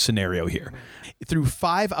possible sort of scenario here. Through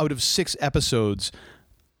 5 out of 6 episodes,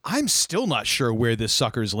 I'm still not sure where this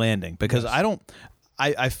sucker's landing because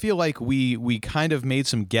I feel like we kind of made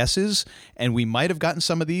some guesses and we might have gotten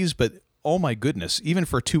some of these, but oh my goodness, even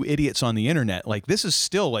for 2 idiots on the internet, like this is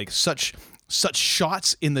still like such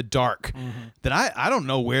shots in the dark that I don't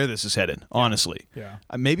know where this is headed, honestly. Yeah.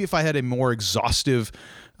 Maybe if I had a more exhaustive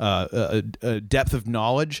depth of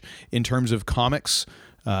knowledge in terms of comics,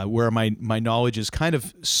 where my knowledge is kind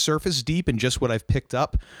of surface deep in just what I've picked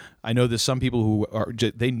up. I know there's some people who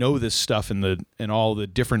they know this stuff in all the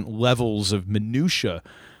different levels of minutia.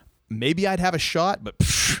 Maybe I'd have a shot, but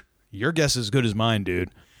your guess is as good as mine,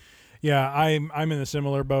 dude. Yeah, I'm in a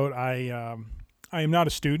similar boat. I am not a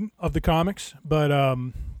student of the comics, but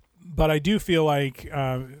I do feel like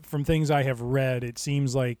from things I have read, it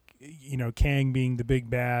seems like Kang being the big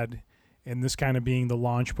bad and this kind of being the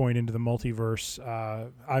launch point into the multiverse.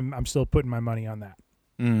 I'm still putting my money on that.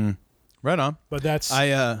 Right on. But that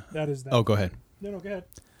is that. Oh, go ahead. No, go ahead.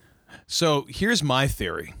 So here's my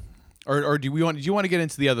theory. Or do you want to get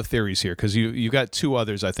into the other theories here? Because you got two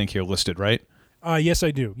others, I think, here listed, right? Yes, I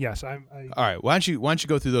do. Yes, I. All right. Why don't you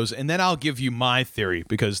go through those, and then I'll give you my theory,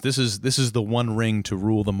 because this is the one ring to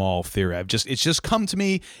rule them all theory. It's just come to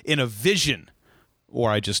me in a vision, or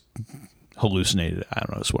I just hallucinated. I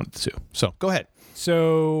don't know. It's one of the two. So go ahead.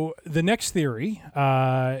 So the next theory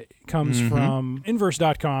comes from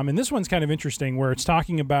Inverse.com, and this one's kind of interesting, where it's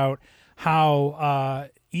talking about how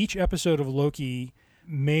each episode of Loki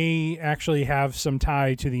may actually have some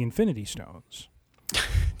tie to the Infinity Stones.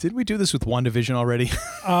 Did we do this with WandaVision already?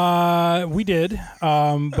 We did,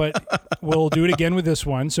 but we'll do it again with this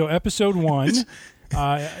one. So episode 1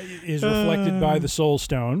 is reflected by the Soul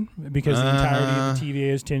Stone, because the entirety of the TVA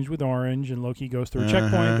is tinged with orange, and Loki goes through a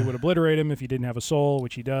checkpoint that would obliterate him if he didn't have a soul,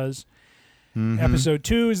 which he does. Episode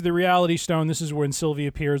 2 is the Reality Stone. This is when Sylvie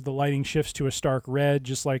appears. The lighting shifts to a stark red,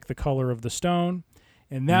 just like the color of the stone.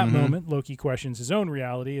 In that moment, Loki questions his own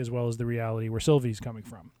reality, as well as the reality where Sylvie's coming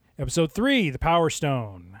from. Episode 3, the Power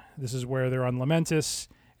Stone. This is where they're on Lamentis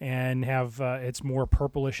and have it's more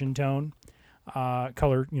purplish in tone,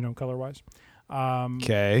 color-wise.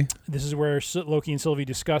 Okay. This is where Loki and Sylvie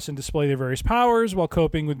discuss and display their various powers while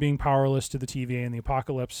coping with being powerless to the TVA and the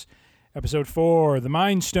apocalypse. Episode 4, the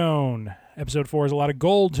Mind Stone. Episode 4 has a lot of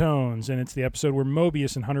gold tones, and it's the episode where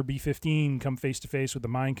Mobius and Hunter B-15 come face-to-face with the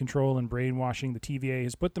mind control and brainwashing the TVA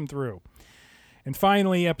has put them through. And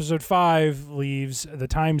finally, episode 5 leaves the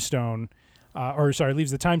Time Stone,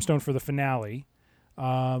 leaves the Time Stone for the finale.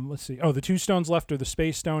 Let's see. Oh, the two stones left are the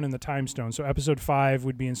Space Stone and the Time Stone. So episode 5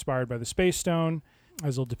 would be inspired by the Space Stone,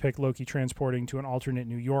 as it'll depict Loki transporting to an alternate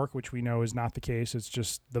New York, which we know is not the case. It's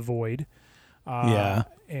just the void.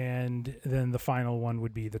 And then the final one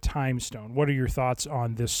would be the Time Stone. What are your thoughts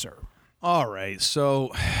on this, sir? All right.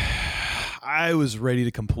 So I was ready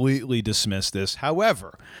to completely dismiss this.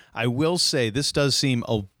 However, I will say this does seem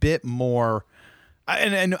a bit more...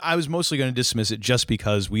 And I was mostly going to dismiss it just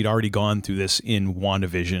because we'd already gone through this in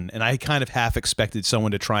WandaVision, and I kind of half expected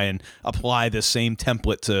someone to try and apply this same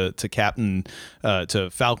template to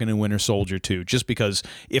Falcon and Winter Soldier too, just because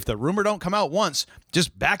if the rumor don't come out once,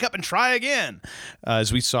 just back up and try again,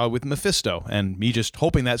 as we saw with Mephisto, and me just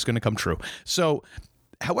hoping that's going to come true. So,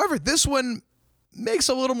 however, this one makes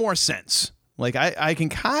a little more sense. Like I can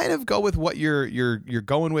kind of go with what you're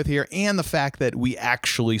going with here, and the fact that we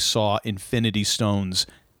actually saw Infinity Stones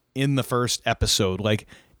in the first episode. Like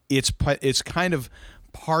it's kind of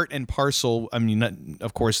part and parcel. I mean,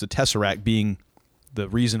 of course, the Tesseract being the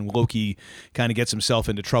reason Loki kind of gets himself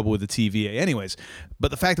into trouble with the TVA, anyways.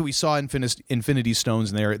 But the fact that we saw Infinity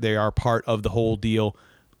Stones and they are part of the whole deal.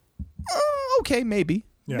 Okay, maybe.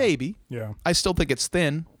 Yeah. I still think it's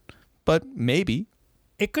thin, but maybe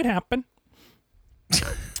it could happen.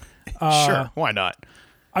 Sure, why not?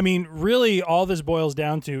 I mean, really, all this boils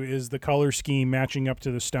down to is the color scheme matching up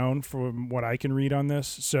to the stone, from what I can read on this.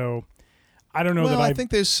 So, I don't know I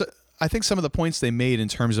think some of the points they made in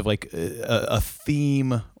terms of like a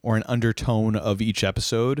theme or an undertone of each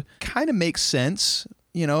episode kind of makes sense,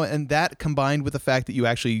 and that combined with the fact that you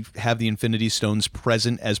actually have the Infinity Stones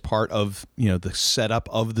present as part of the setup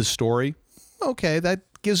of the story. Okay, that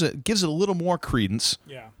gives it a little more credence.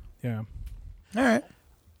 Yeah. All right.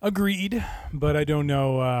 Agreed, but I don't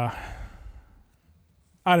know. I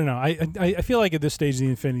don't know. I feel like at this stage the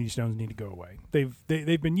Infinity Stones need to go away. They've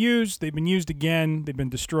been used. They've been used again. They've been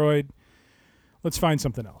destroyed. Let's find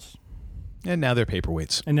something else. And now they're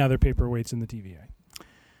paperweights. In the TVA.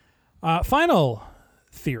 Final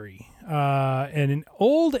theory. And an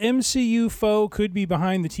old MCU foe could be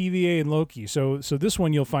behind the TVA and Loki. So this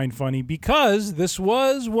one you'll find funny, because this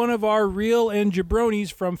was one of our real and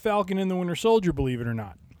jabronis from Falcon and the Winter Soldier, believe it or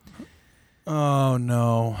not. Oh,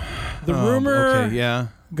 no. The rumor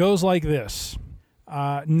goes like this.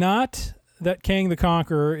 Not that Kang the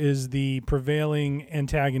Conqueror is the prevailing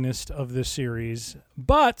antagonist of this series,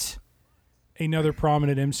 but another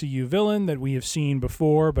prominent MCU villain that we have seen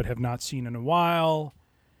before but have not seen in a while.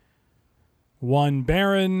 One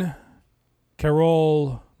Baron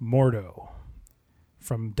Carol Mordo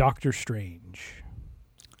from Doctor Strange.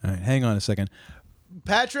 All right, hang on a second.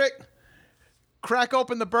 Patrick, crack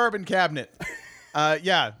open the bourbon cabinet.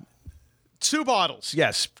 Yeah. 2 bottles.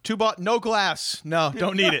 Yes. 2 bottles. No glass. No,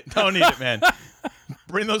 don't need it. Don't need it, man.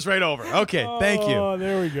 Bring those right over. Okay, thank you. Oh,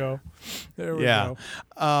 there we go. There we go.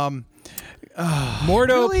 Mordo,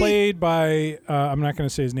 really? Played by, I'm not going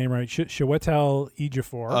to say his name right, Chiwetel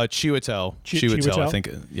Ejiofor. Chiwetel, I think,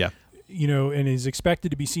 yeah. And is expected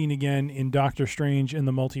to be seen again in Doctor Strange in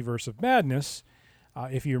the Multiverse of Madness.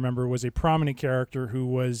 If you remember, was a prominent character who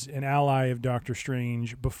was an ally of Doctor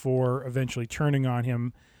Strange before eventually turning on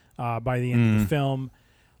him by the end of the film.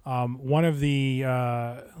 One of the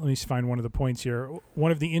let me find one of the points here.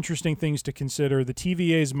 One of the interesting things to consider: the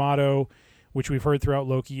TVA's motto, which we've heard throughout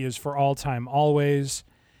Loki, is "For all time, always."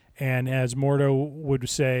 And as Mordo would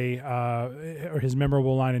say, or his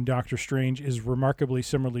memorable line in Doctor Strange is remarkably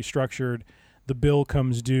similarly structured: "The bill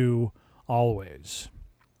comes due always."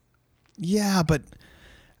 Yeah, but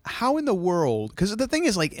how in the world? Because the thing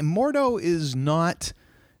is, like, Mordo is not,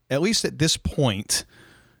 at least at this point,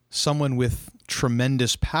 someone with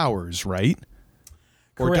tremendous powers, right?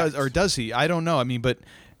 Correct. Or does he? I don't know. I mean, but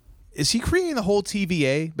is he creating the whole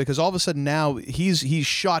TVA? Because all of a sudden now he's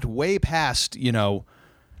shot way past,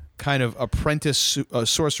 kind of apprentice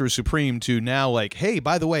sorcerer supreme to now, like, hey,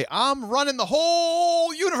 by the way, I'm running the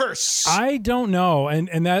whole universe. I don't know,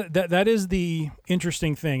 and that is the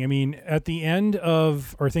interesting thing. I mean, at the end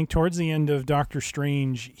of, or I think towards the end of Doctor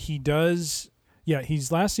Strange, he does,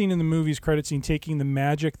 he's last seen in the movie's credit scene taking the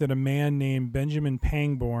magic that a man named Benjamin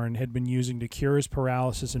Pangborn had been using to cure his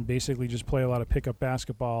paralysis and basically just play a lot of pickup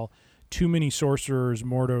basketball. Too many sorcerers,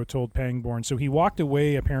 Mordo told Pangborn. So he walked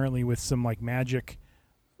away apparently with some like magic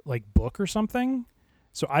book or something.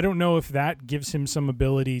 So I don't know if that gives him some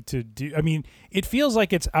ability to do. I mean, it feels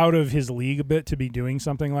like it's out of his league a bit to be doing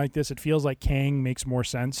something like this. It feels like Kang makes more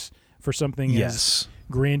sense for something as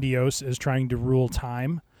grandiose as trying to rule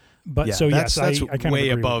time. But that's I kind of way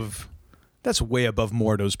above. That's way above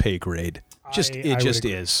Mordo's pay grade. It just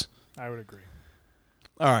is. I would agree.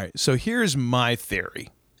 All right, so here's my theory.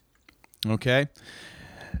 Okay,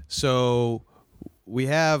 so we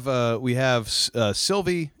have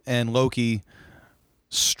Sylvie and Loki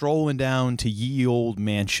strolling down to ye old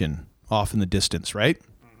mansion off in the distance, right?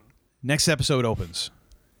 Mm-hmm. Next episode opens.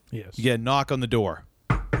 Yes. You get a knock on the door.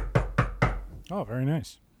 Oh, very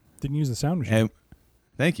nice. Didn't use the sound machine.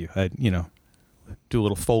 Thank you. I do a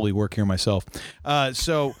little Foley work here myself.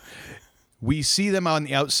 So we see them on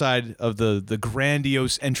the outside of the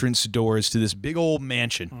grandiose entrance doors to this big old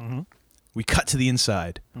mansion. Mm-hmm. We cut to the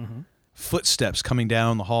inside. Mm-hmm. Footsteps coming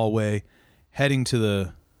down the hallway, heading to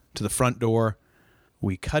the front door.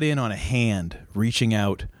 We cut in on a hand reaching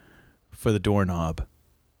out for the doorknob.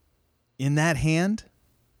 In that hand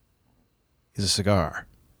is a cigar.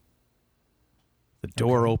 The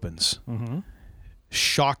door opens. Mm-hmm.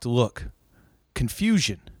 Shocked look.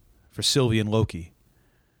 Confusion for Sylvie and Loki.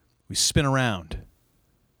 We spin around.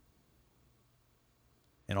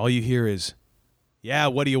 And all you hear is, "Yeah,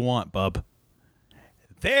 what do you want, bub?"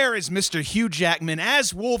 There is Mr. Hugh Jackman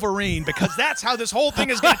as Wolverine, because that's how this whole thing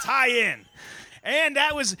is going to tie in. And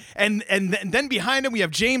that was, and then behind him we have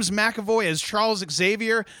James McAvoy as Charles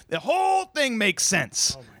Xavier. The whole thing makes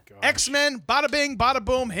sense. Oh my gosh. X-Men, bada bing, bada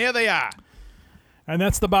boom, here they are. And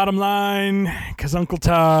that's the bottom line, because Uncle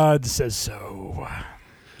Todd says so.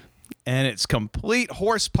 And it's complete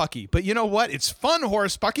horse pucky. But you know what? It's fun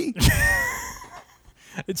horse pucky.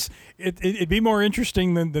 It'd be more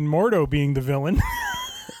interesting than Mordo being the villain.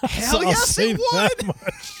 Hell yes, it would.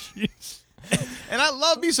 And I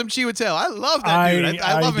love me some Chiwetel. I love that dude.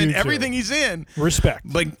 I love him in everything he's in. Respect.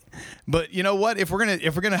 But you know what? If we're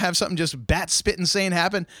gonna have something just bat spit insane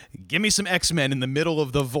happen, give me some X-Men in the middle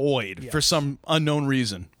of the void for some unknown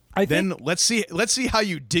reason. Then let's see how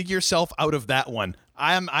you dig yourself out of that one.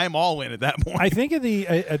 I'm all in at that point. I think at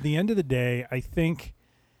the end of the day, I think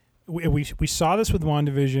we saw this with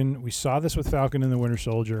WandaVision. We saw this with Falcon and the Winter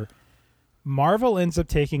Soldier. Marvel ends up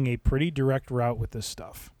taking a pretty direct route with this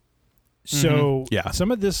stuff. So some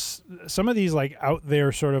of these like out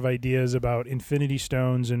there sort of ideas about Infinity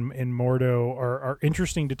Stones and Mordo are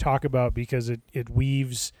interesting to talk about, because it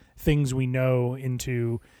weaves things we know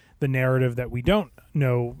into the narrative that we don't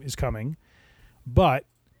know is coming. But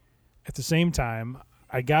at the same time,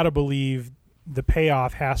 I gotta believe the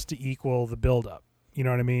payoff has to equal the buildup. You know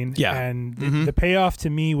what I mean? Yeah. And the payoff to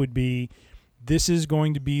me would be, this is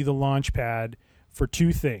going to be the launch pad for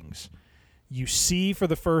two things. You see for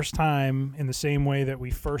the first time, in the same way that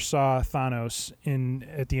we first saw Thanos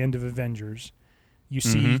at the end of Avengers, you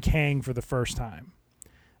see Kang for the first time.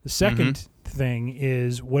 The second thing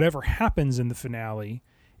is, whatever happens in the finale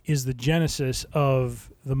is the genesis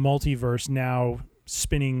of the multiverse now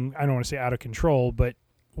spinning, I don't want to say out of control, but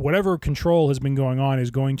whatever control has been going on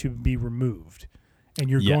is going to be removed. And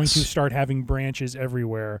you're going to start having branches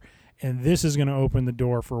everywhere. And this is going to open the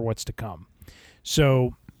door for what's to come.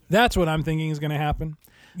 So that's what I'm thinking is going to happen.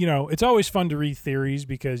 You know, it's always fun to read theories,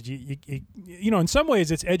 because you know, in some ways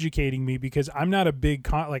it's educating me, because I'm not a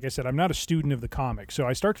big like I said, I'm not a student of the comics, so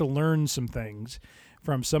I start to learn some things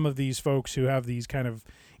from some of these folks who have these kind of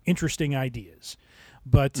interesting ideas.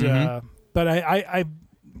 But I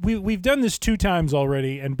we've done this 2 times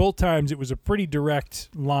already, and both times it was a pretty direct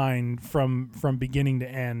line from beginning to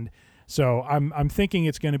end. So I'm thinking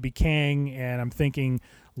it's going to be Kang, and I'm thinking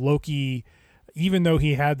Loki, even though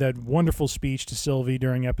he had that wonderful speech to Sylvie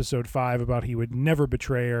during episode 5 about he would never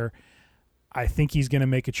betray her, I think he's going to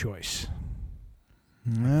make a choice.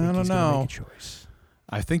 I don't know. Make a choice.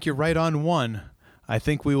 I think you're right on one. I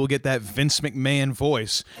think we will get that Vince McMahon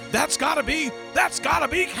voice. That's gotta be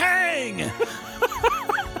Kang!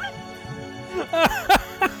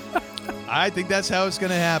 I think that's how it's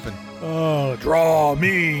going to happen. Oh, draw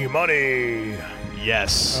me money.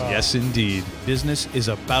 Yes, yes indeed. Business is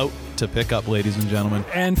about to pick up, ladies and gentlemen.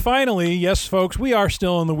 And finally, yes, folks, we are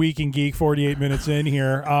still in the Week in Geek, 48 minutes in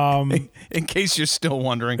here. In case you're still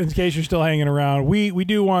wondering. In case you're still hanging around. We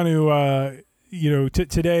do want to,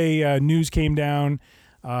 today news came down.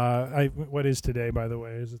 What is today, by the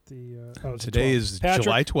way? Is it the... today is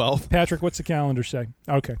July 12th. Patrick, what's the calendar say?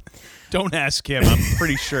 Okay. Don't ask him. I'm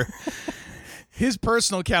pretty sure. His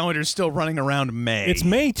personal calendar is still running around May. It's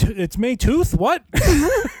May. It's May 2th? What?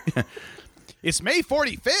 It's May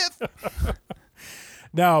 45th.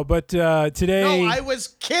 No, but today... No, I was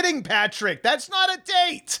kidding, Patrick. That's not a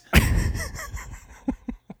date.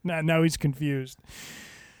 Now he's confused.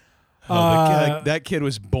 That kid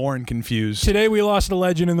was born confused. Today we lost a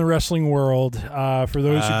legend in the wrestling world. For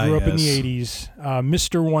those who grew up in the 80s,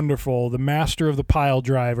 Mr. Wonderful, the master of the pile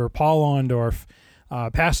driver, Paul Orndorff,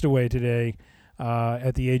 passed away today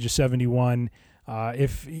at the age of 71.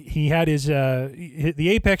 If he had the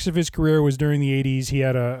apex of his career was during the 80s. He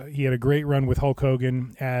had a great run with Hulk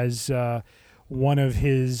Hogan as one of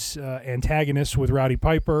his antagonists with Rowdy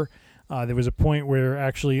Piper. There was a point where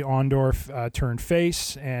actually Orndorff turned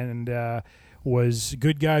face and was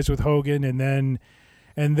good guys with Hogan, and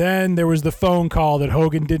then there was the phone call that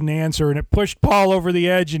Hogan didn't answer, and it pushed Paul over the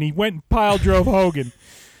edge, and he went and pile drove Hogan.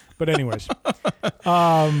 But anyways, good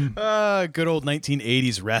old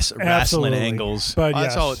 1980s wrestling angles. But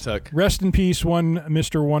that's all it took. Rest in peace, one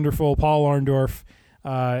Mr. Wonderful, Paul Orndorff.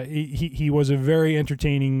 He was a very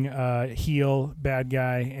entertaining heel bad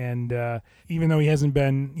guy, and even though he hasn't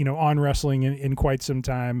been on wrestling in quite some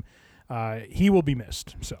time, he will be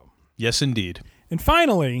missed. So yes, indeed. And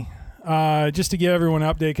finally, just to give everyone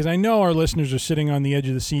an update, because I know our listeners are sitting on the edge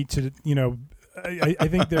of the seat to I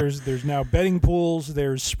think there's now betting pools,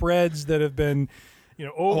 there's spreads that have been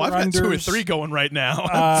over I've got 2 or 3 going right now.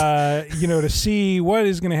 To see what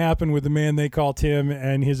is going to happen with the man they call Tim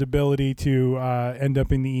and his ability to end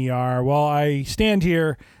up in the ER. Well, I stand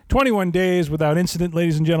here 21 days without incident,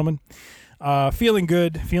 ladies and gentlemen, feeling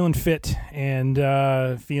good, feeling fit, and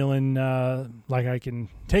feeling like I can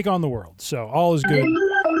take on the world. So all is good.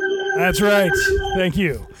 That's right. Thank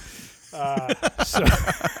you.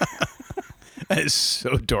 That is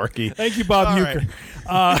so dorky. Thank you, Bob Uecker.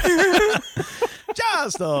 Right.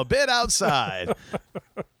 Just a bit outside.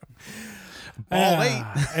 Ball 8.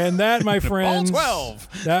 And that, my friends, Ball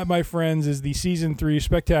 12. That, my friends, is the Season 3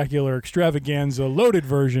 spectacular extravaganza loaded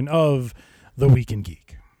version of The Week in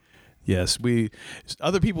Geek. Yes,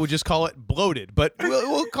 other people would just call it bloated, but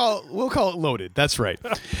we'll call it loaded. That's right.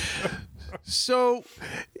 So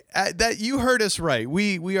that you heard us right.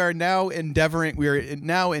 We are now endeavoring.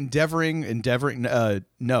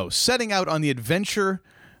 Setting out on the adventure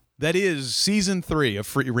that is Season 3 of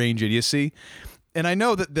Free Range Idiocy. And I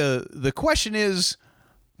know that the question is,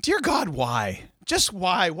 dear God, why? Just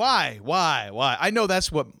why? I know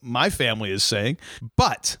that's what my family is saying,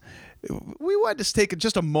 but we wanted to take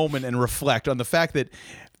just a moment and reflect on the fact that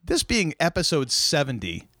this being episode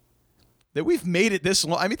 70, that we've made it this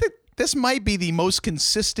long. I mean, this might be the most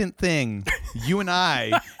consistent thing you and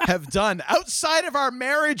I have done outside of our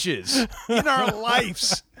marriages in our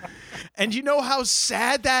lives. And you know how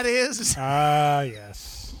sad that is?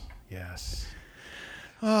 Yes.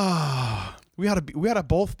 Oh, we ought to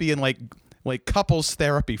both be in like couples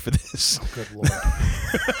therapy for this. Oh, good Lord.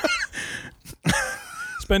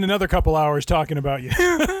 Spend another couple hours talking about you.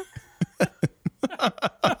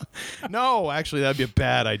 No, actually, that'd be a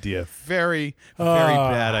bad idea. Very, very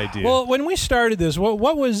bad idea. Well, when we started this,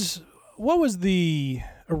 what was the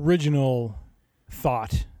original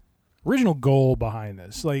thought, original goal behind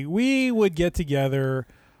this? Like, we would get together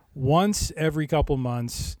once every couple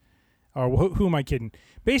months, or who am I kidding?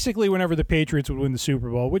 Basically, whenever the Patriots would win the Super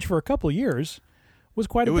Bowl, which for a couple of years was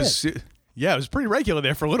quite a bit. Yeah, it was pretty regular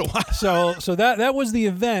there for a little while. So that was the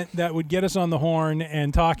event that would get us on the horn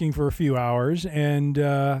and talking for a few hours. And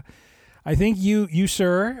I think you,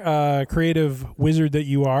 sir, creative wizard that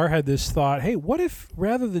you are, had this thought, hey, what if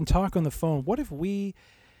rather than talk on the phone, what if we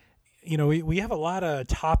we have a lot of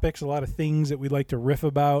topics, a lot of things that we'd like to riff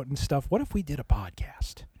about and stuff. What if we did a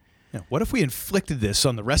podcast? Yeah, what if we inflicted this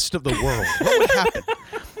on the rest of the world? What would happen?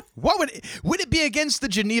 Would it be against the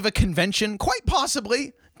Geneva Convention? Quite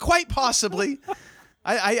possibly. Quite possibly.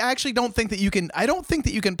 I actually don't think that you can. I don't think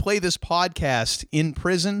that you can play this podcast in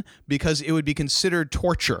prison because it would be considered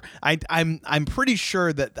torture. I'm pretty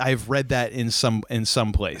sure that I've read that in some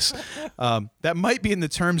place. That might be in the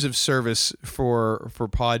terms of service for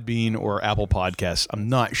Podbean or Apple Podcasts. I'm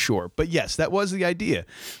not sure, but yes, that was the idea.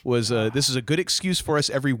 This is a good excuse for us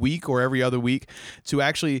every week or every other week to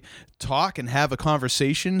actually talk and have a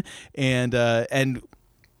conversation and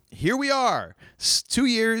here we are, 2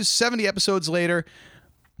 years, 70 episodes later.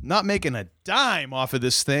 Not making a dime off of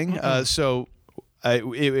this thing, so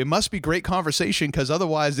it must be great conversation because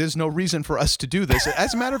otherwise there's no reason for us to do this.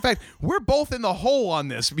 As a matter of fact, we're both in the hole on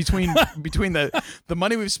this between the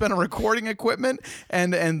money we've spent on recording equipment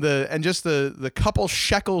and just the couple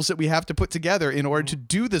shekels that we have to put together in order to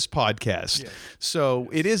do this podcast. Yes. So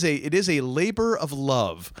it is a labor of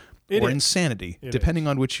love. Or insanity, depending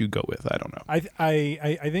on which you go with. I don't know.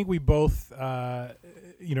 I think we both, I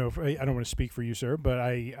don't want to speak for you, sir, but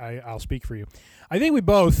I'll speak for you. I think we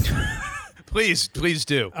both. Please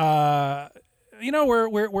do.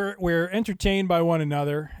 We're entertained by one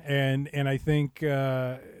another, and I think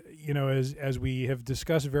as we have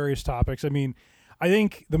discussed various topics. I mean, I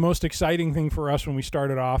think the most exciting thing for us when we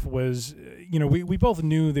started off was, we both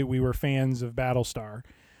knew that we were fans of Battlestar.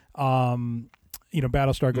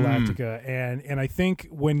 Battlestar Galactica, and I think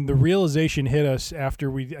when the realization hit us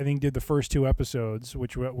after we did the first 2 episodes,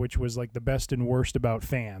 which was like the best and worst about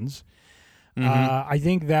fans, I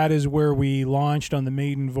think that is where we launched on the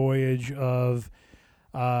maiden voyage of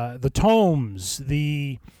the tomes,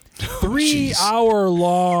 the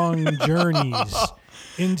 3-hour-long journeys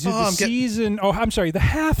into the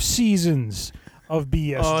half seasons of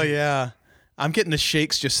BSG. Oh yeah, I'm getting the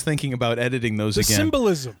shakes just thinking about editing those again. The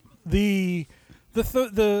symbolism, the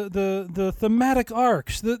thematic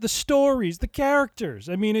arcs, the stories, the characters.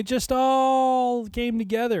 I mean, it just all came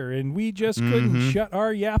together, and we just couldn't shut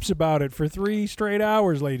our yaps about it for 3 straight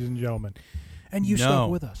hours, ladies and gentlemen. And you stuck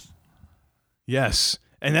with us. Yes,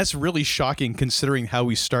 and that's really shocking considering how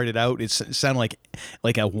we started out. It sounded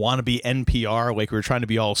like a wannabe NPR, like we were trying to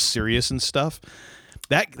be all serious and stuff.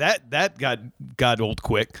 That got old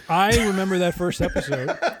quick. I remember that first episode.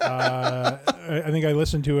 I think I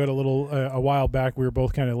listened to it a while back. We were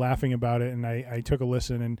both kind of laughing about it, and I took a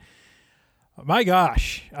listen. And my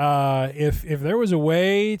gosh, if there was a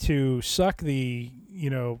way to suck the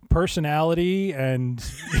personality, and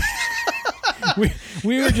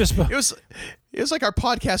we were just It was like our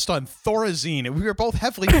podcast on Thorazine, and we were both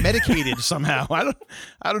heavily medicated somehow. I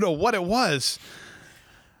don't know what it was.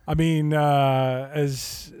 I mean,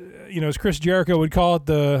 as Chris Jericho would call it,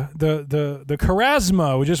 the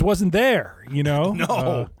charisma just wasn't there.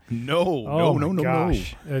 No. No.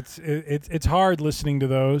 It's hard listening to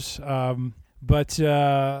those. But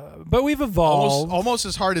we've evolved. Almost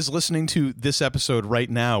as hard as listening to this episode right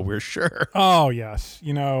now. We're sure. Oh yes, a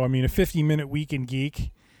 50-minute Week in Geek.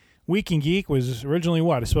 Week in Geek was originally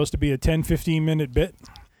what? It's supposed to be a 10-15-minute bit.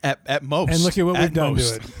 At most. And look at what we've done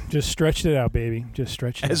to it. Just stretched it out, baby. Just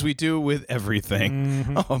stretched it out. As we do with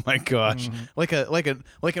everything. Oh my gosh. Like an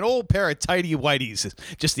old pair of tidy whities.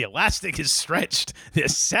 Just the elastic is stretched. They're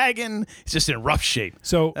sagging. It's just in rough shape.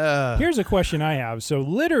 So here's a question I have. So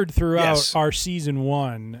littered throughout our season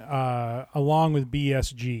 1, along with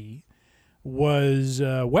BSG, was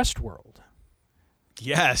Westworld.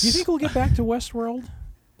 Yes. Do you think we'll get back to Westworld? Do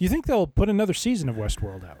you think they'll put another season of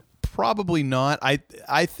Westworld out? Probably not. I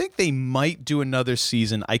think they might do another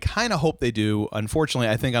season. I kind of hope they do. Unfortunately,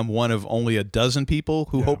 I think I'm one of only a dozen people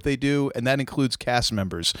who hope they do, and that includes cast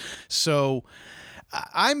members. So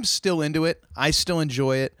I'm still into it. I still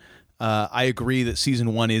enjoy it. I agree that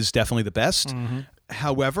season 1 is definitely the best.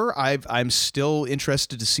 However, I'm still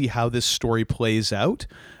interested to see how this story plays out.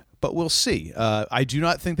 But we'll see. I do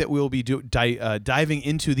not think that we'll be diving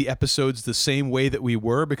into the episodes the same way that we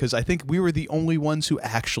were, because I think we were the only ones who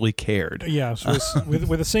actually cared. Yes, with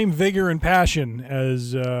the same vigor and passion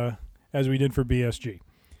as we did for BSG.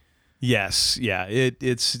 Yes, yeah. It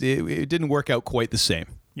didn't work out quite the same.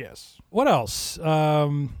 Yes. What else?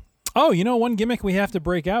 One gimmick we have to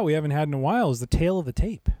break out we haven't had in a while is the Tale of the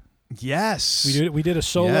Tape. Yes. We did a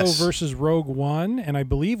solo versus Rogue One, and I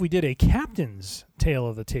believe we did a captain's Tale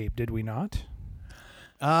of the Tape, did we not?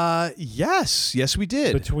 Yes. Yes, we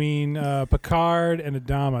did. Between Picard and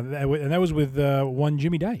Adama, and that was with one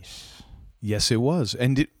Jimmy Dice. Yes, it was.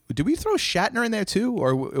 And did we throw Shatner in there too,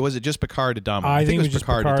 or was it just Picard Adama? I think it was just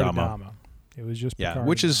Picard Adama. It was just Picard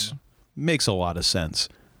which Adama. is Makes a lot of sense.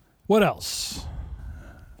 What else?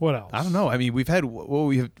 I don't know. I mean, we've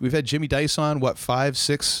had Jimmy Dice on 5,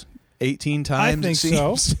 6, 18 times. I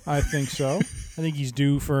think so. I think he's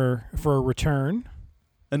due for a return.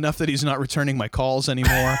 Enough that he's not returning my calls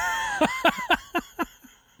anymore.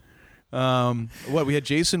 We had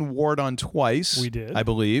Jason Ward on twice. We did, I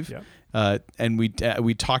believe. Yep. And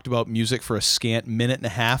we talked about music for a scant minute and a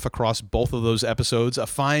half across both of those episodes. A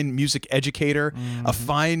fine music educator, a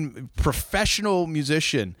fine professional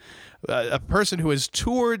musician, a person who has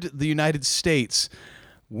toured the United States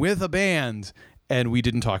with a band, and we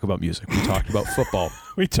didn't talk about music. We talked about football.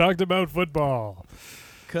 We talked about football.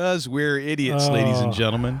 Because we're idiots, ladies and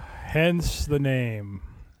gentlemen. Hence the name.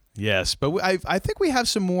 Yes, but I think we have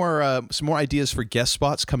some more ideas for guest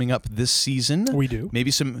spots coming up this season. We do. Maybe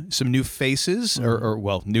some new faces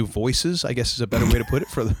or new voices, I guess is a better way to put it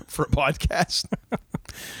for a podcast.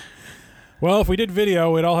 Well, if we did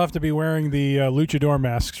video, we'd all have to be wearing the luchador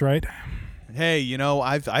masks, right? Hey,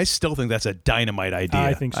 I still think that's a dynamite idea.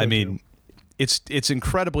 I think so. I mean, it's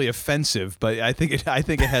incredibly offensive, but I think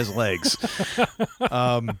it has legs.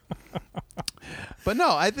 But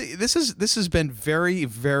no, I think this has been very,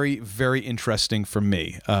 very, very interesting for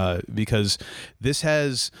me because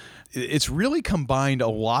it's really combined a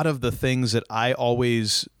lot of the things that I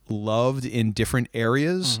always loved in different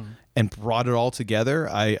areas and brought it all together.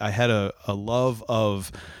 I had a love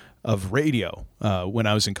of radio when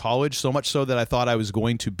I was in college, so much so that I thought I was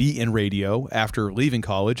going to be in radio after leaving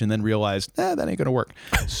college, and then realized that ain't going to work.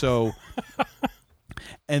 So.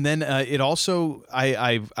 And then it also,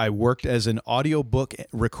 I worked as an audiobook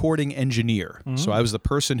recording engineer. So I was the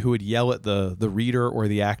person who would yell at the reader or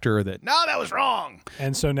the actor that, no, that was wrong.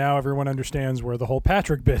 And so now everyone understands where the whole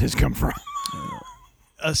Patrick bit has come from.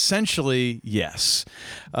 Essentially, yes.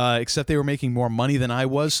 Except they were making more money than I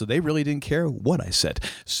was, so they really didn't care what I said.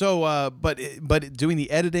 So, but doing the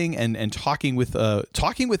editing and talking with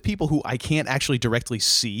people who I can't actually directly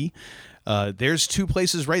see. There's two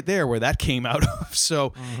places right there where that came out of.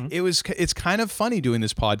 So it's kind of funny doing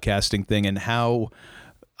this podcasting thing and how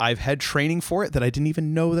I've had training for it that I didn't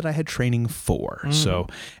even know that I had training for. So,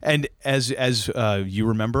 and as you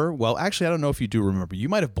remember, well, actually, I don't know if you do remember. You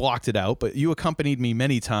might have blocked it out, but you accompanied me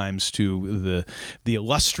many times to the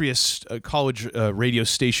illustrious college radio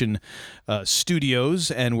station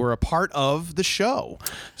studios and were a part of the show.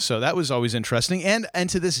 So that was always interesting. And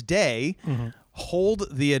to this day, hold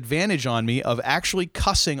the advantage on me of actually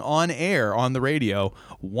cussing on air on the radio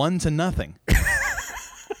 1-0.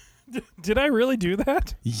 Did I really do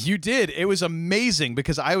that? You did. It was amazing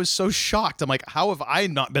because I was so shocked. I'm like, how have I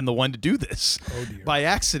not been the one to do this by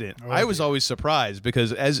accident? I was always surprised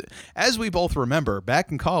because as we both remember, back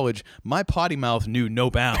in college, my potty mouth knew no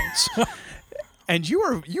bounds. And you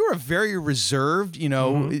are very reserved,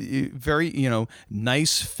 very,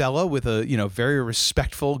 nice fella with a, very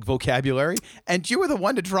respectful vocabulary. And you were the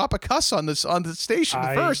one to drop a cuss on the station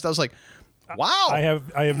first. I was like, wow. I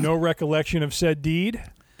have no recollection of said deed.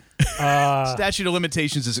 Statute of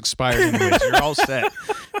limitations is expired anyways. You're all set.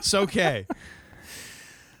 It's okay.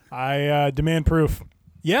 I demand proof.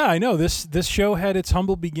 Yeah, I know. This show had its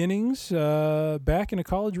humble beginnings back in a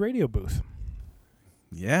college radio booth.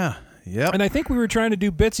 Yeah. Yep. And I think we were trying to do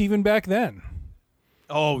bits even back then.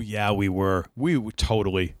 Oh yeah, we were. We were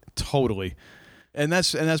totally. And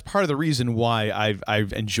that's part of the reason why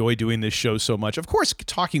I've enjoyed doing this show so much. Of course,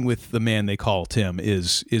 talking with the man they call Tim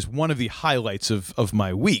is one of the highlights of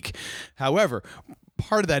my week. However,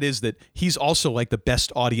 part of that is that he's also like the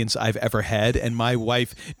best audience I've ever had, and my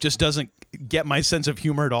wife just doesn't get my sense of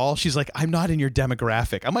humor at all. She's like, I'm not in your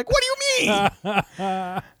demographic. I'm like, what do you mean?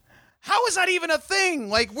 How is that even a thing?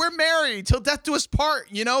 Like, we're married till death do us part,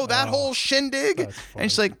 that whole shindig.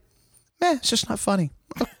 And she's like, it's just not funny.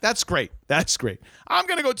 That's great. I'm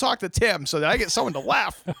going to go talk to Tim so that I get someone to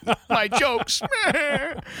laugh at my jokes.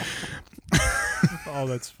 Oh,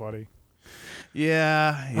 that's funny.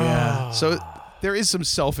 Yeah. So there is some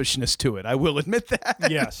selfishness to it. I will admit that.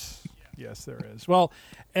 Yes, there is. Well,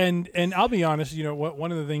 and I'll be honest,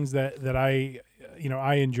 one of the things that I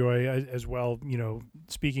enjoy as well,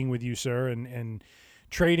 speaking with you, sir, and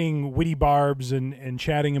trading witty barbs and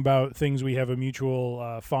chatting about things we have a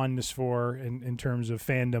mutual fondness for in terms of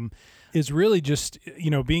fandom is really just,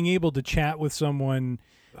 being able to chat with someone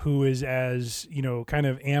who is as, kind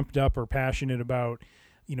of amped up or passionate about,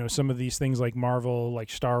 some of these things like Marvel, like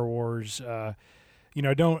Star Wars. I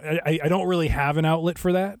don't really have an outlet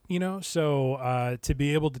for that, so to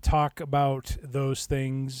be able to talk about those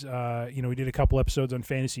things, we did a couple episodes on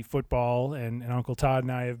fantasy football and Uncle Todd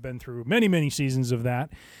and I have been through many, many seasons of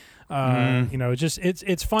that. You know, just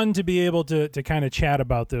it's fun to be able to kind of chat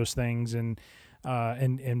about those things and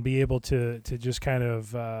be able to just kind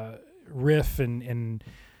of riff and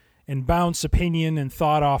bounce opinion and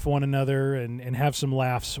thought off one another and have some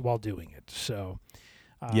laughs while doing it. So.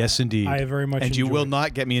 Yes, indeed. I very much and you enjoyed will it.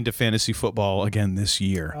 not get me into fantasy football again this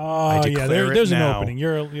year. Oh, yeah, there's an opening.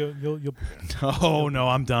 You'll Oh, no,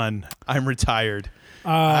 I'm done. I'm retired.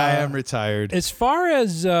 I am retired. As far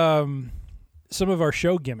as some of our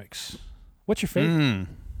show gimmicks, what's your favorite?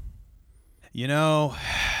 You know,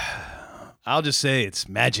 I'll just say it's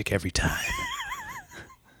magic every time.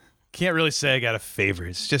 Can't really say I got a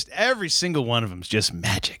favorite. It's just every single one of them is just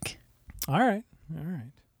magic. All right.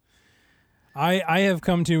 I have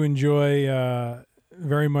come to enjoy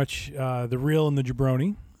very much the real and the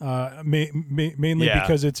jabroni, mainly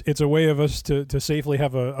because it's a way of us to safely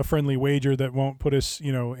have a friendly wager that won't put us,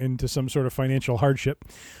 you know, into some sort of financial hardship,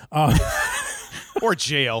 or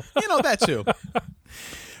jail. You know that too.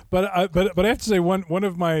 But I have to say one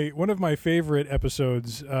of my favorite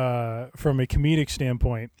episodes from a comedic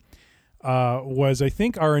standpoint. Was I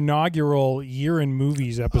think our inaugural Year in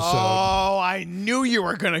Movies episode. Oh, I knew you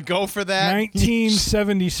were going to go for that.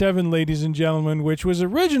 1977, ladies and gentlemen, which was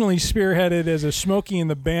originally spearheaded as a Smokey and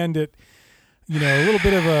the Bandit, you know, a little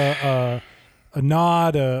bit of a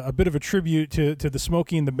nod, a bit of a tribute to the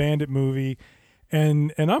Smokey and the Bandit movie.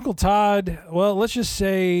 And Uncle Todd, well, let's just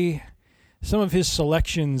say some of his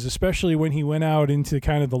selections, especially when he went out into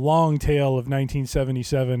kind of the long tail of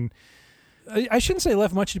 1977, I shouldn't say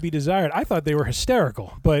left much to be desired. I thought they were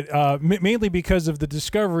hysterical, but mainly because of the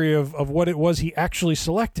discovery of what it was he actually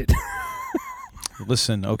selected.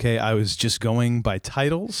 Listen, okay, I was just going by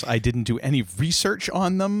titles. I didn't do any research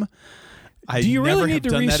on them. Do you really need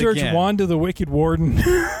to research Wanda the Wicked Warden?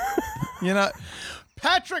 You know,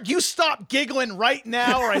 Patrick, you stop giggling right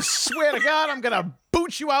now, or I swear to God, I'm going to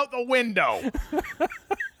boot you out the window.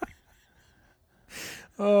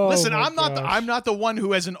 Oh, listen, I'm not the one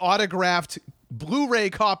who has an autographed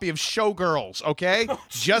Blu-ray copy of Showgirls, okay?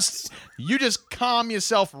 You just calm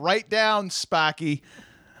yourself right down, Sparky.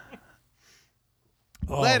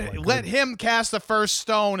 Let him cast the first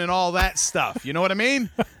stone and all that stuff. You know what I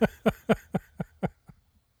mean?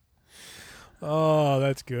 Oh,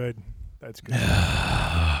 that's good. That's good.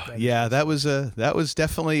 Yeah, that was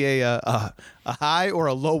definitely a high or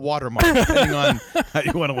a low watermark, depending on how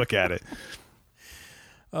you want to look at it.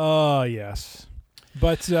 Oh, yes.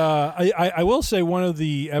 But I will say one of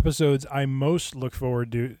the episodes I most look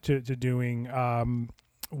forward to doing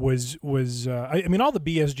was I mean, all the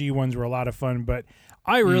BSG ones were a lot of fun, but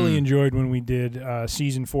I really enjoyed when we did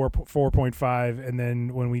season 4.5 and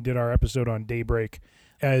then when we did our episode on Daybreak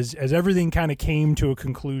as everything kind of came to a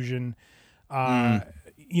conclusion.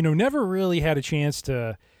 You know, never really had a chance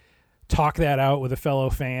to talk that out with a fellow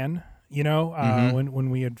fan. You know,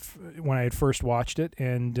 when I had first watched it,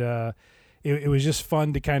 and it was just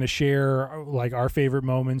fun to kind of share like our favorite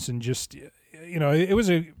moments, and just, you know, it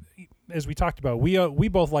was as we talked about, we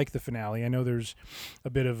both liked the finale. I know there's a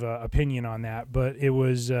bit of opinion on that, but it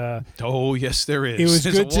was. Oh yes, there is.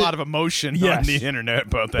 There's a lot of emotion on the internet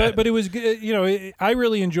about that. But it was good. You know, I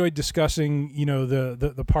really enjoyed discussing, you know,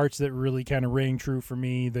 the parts that really kind of rang true for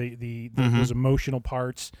me. Those emotional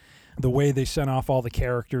parts. The way they sent off all the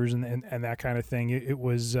characters and that kind of thing, it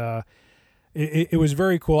was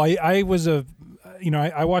very cool. I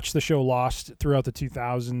watched the show Lost throughout the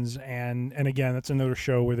 2000s, and again, that's another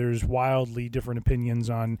show where there's wildly different opinions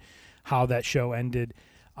on how that show ended.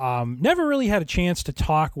 Never really had a chance to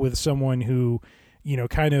talk with someone who, you know,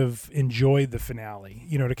 kind of enjoyed the finale,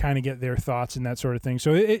 you know, to kind of get their thoughts and that sort of thing.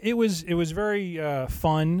 So it was very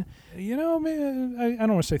fun, you know. I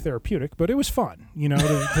don't want to say therapeutic, but it was fun, you know,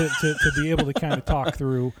 to be able to kind of talk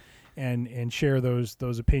through and share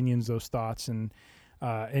those opinions, those thoughts, and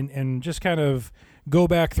just kind of go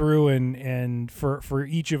back through and for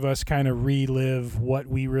each of us kind of relive what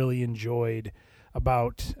we really enjoyed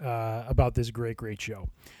about this great show.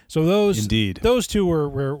 So those two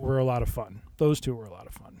were a lot of fun. Those two were a lot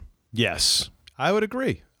of fun. Yes, I would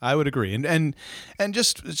agree. And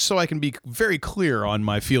just so I can be very clear on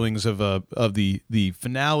my feelings of the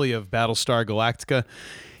finale of Battlestar Galactica,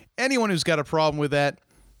 anyone who's got a problem with that,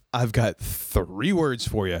 I've got 3 words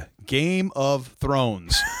for you: Game of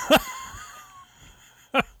Thrones.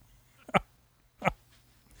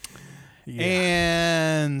 Yeah.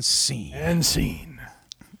 And scene.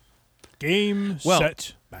 Game,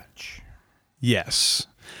 set, match. Yes.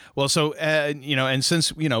 Well, so, and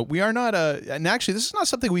since, we are not, and actually, this is not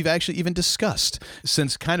something we've actually even discussed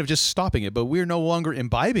since kind of just stopping it, but we're no longer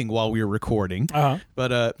imbibing while we are recording. Uh-huh.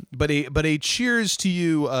 But a cheers to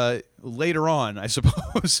you later on, I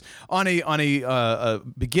suppose, on a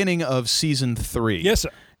beginning of season 3. Yes, sir.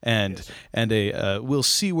 And we'll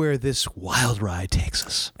see where this wild ride takes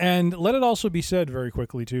us. And let it also be said very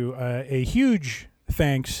quickly, too, a huge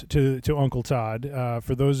thanks to Uncle Todd.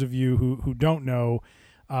 For those of you who don't know,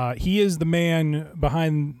 he is the man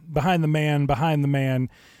behind the man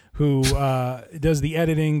who does the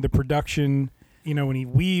editing, the production. When he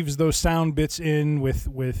weaves those sound bits in with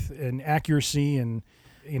an accuracy and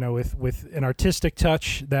with an artistic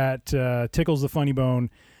touch that tickles the funny bone.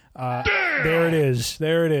 There it is.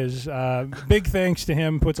 Big thanks to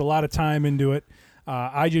him. Puts a lot of time into it.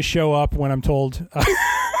 I just show up when I'm told.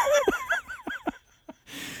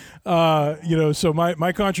 So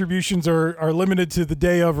my contributions are limited to the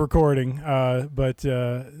day of recording. But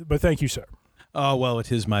thank you, sir. Oh, well,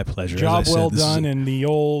 it is my pleasure. Job well done. And the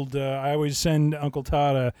old, I always send Uncle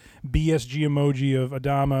Todd a BSG emoji of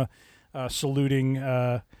Adama saluting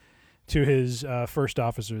to his first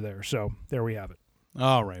officer there. So there we have it.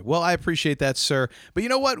 All right. Well, I appreciate that, sir. But you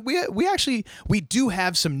know what? We do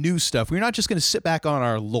have some new stuff. We're not just going to sit back on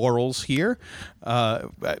our laurels here,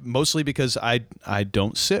 mostly because I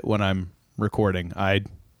don't sit when I'm recording.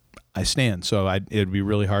 I stand, so it'd be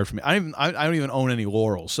really hard for me. I don't even own any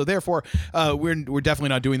laurels, so therefore we're definitely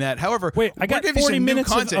not doing that. However, wait, I got 40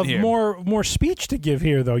 minutes of more speech to give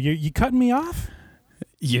here, though. You cutting me off?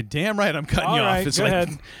 You're damn right. I'm cutting you off. It's go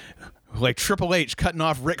ahead. Like Triple H cutting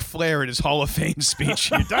off Ric Flair at his Hall of Fame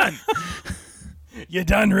speech. You're done. You're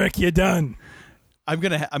done, Rick. You're done. I'm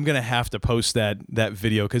gonna have to post that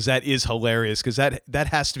video because that is hilarious. Because that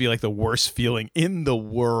has to be like the worst feeling in the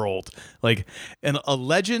world. Like a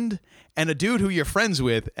legend and a dude who you're friends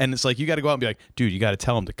with, and it's like you got to go out and be like, dude, you got to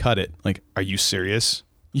tell him to cut it. Like, are you serious?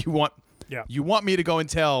 You want me to go and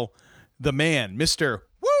tell the man, Mr.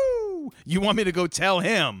 Woo? You want me to go tell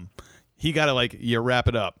him? He got to you wrap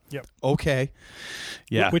it up. Yep. Okay.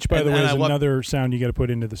 Yeah. Which, by the way, is another sound you got to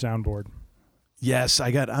put into the soundboard. Yes,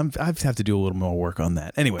 I have to do a little more work on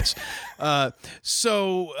that. Anyways, but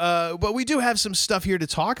we do have some stuff here to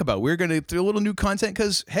talk about. We're going to do a little new content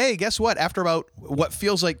because, hey, guess what? After about what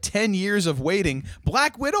feels like 10 years of waiting,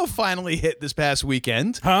 Black Widow finally hit this past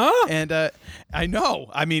weekend. Huh? And I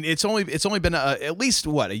know. I mean, it's only been at least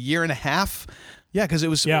a year and a half. Yeah, because it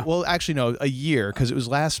was well, actually no, a year because it was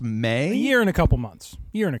last May. A year and a couple months.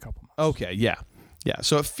 Okay, yeah. Yeah,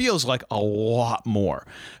 so it feels like a lot more.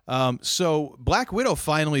 So Black Widow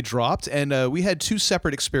finally dropped, and we had two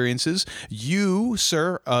separate experiences. You,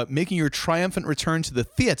 sir, making your triumphant return to the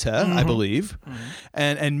theater, I believe,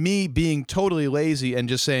 and me being totally lazy and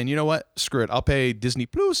just saying, you know what, screw it, I'll pay Disney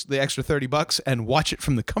Plus the extra $30 and watch it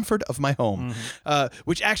from the comfort of my home,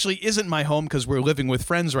 which actually isn't my home because we're living with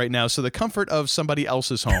friends right now, so the comfort of somebody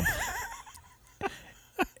else's home.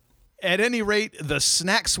 At any rate, the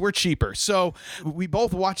snacks were cheaper. So we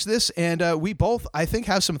both watched this, and we both, I think,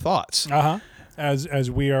 have some thoughts. As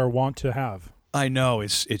we are wont to have. I know.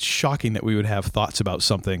 It's shocking that we would have thoughts about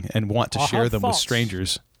something and want to share them with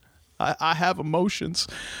strangers. I have emotions.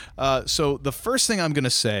 So the first thing I'm going to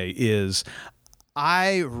say is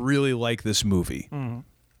I really like this movie.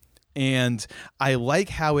 And I like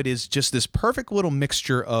how it is just this perfect little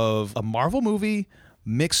mixture of a Marvel movie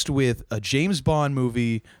mixed with a James Bond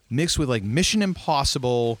movie, mixed with Mission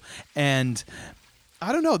Impossible, and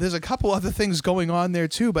I don't know, there's a couple other things going on there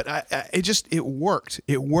too, but it worked.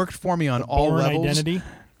 It worked for me on all levels. Identity?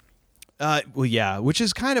 Well, yeah, which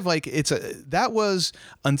is kind of that was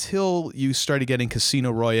until you started getting Casino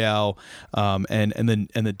Royale, and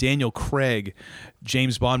the Daniel Craig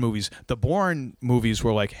James Bond movies. The Bourne movies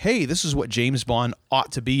were like, hey, this is what James Bond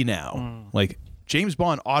ought to be now. James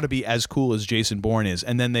Bond ought to be as cool as Jason Bourne is.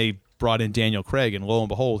 And then they brought in Daniel Craig, and lo and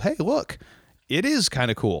behold, hey, look, it is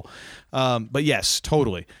kind of cool. But yes,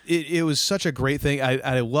 totally. It was such a great thing.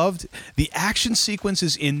 I loved the action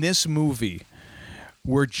sequences in this movie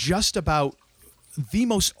were just about the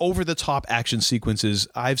most over-the-top action sequences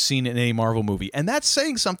I've seen in any Marvel movie. And that's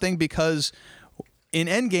saying something because in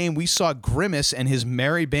Endgame, we saw Grimace and his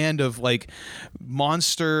merry band of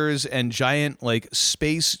monsters and giant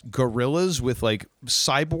space gorillas with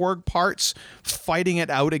cyborg parts fighting it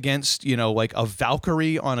out against a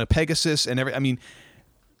Valkyrie on a Pegasus and every. I mean,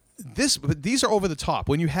 these are over the top.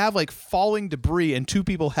 When you have falling debris and two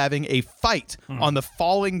people having a fight on the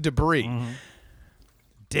falling debris.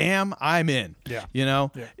 damn, I'm in. Yeah. You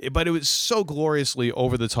know? Yeah. But it was so gloriously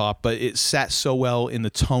over the top, but it sat so well in the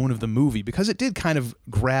tone of the movie because it did kind of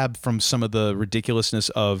grab from some of the ridiculousness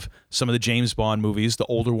of some of the James Bond movies, the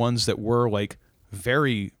older ones that were like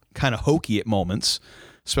very kind of hokey at moments,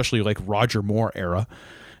 especially like Roger Moore era.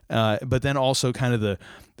 But then also kind of the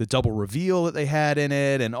double reveal that they had in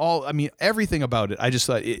it and everything about it. I just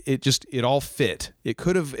thought it all fit. It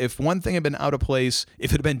could have, if one thing had been out of place,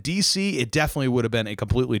 if it had been DC, it definitely would have been a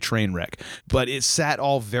completely train wreck. But it sat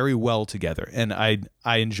all very well together, and I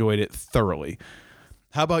enjoyed it thoroughly.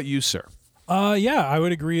 How about you, sir? Yeah, I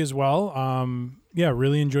would agree as well.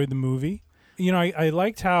 Really enjoyed the movie. You know, I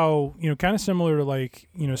liked how, you know, kind of similar to like,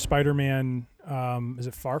 you know, Spider-Man, is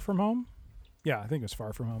it Far From Home? Yeah, I think it was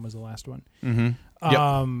Far From Home was the last one. Mm-hmm.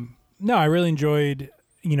 Yep. No, I really enjoyed,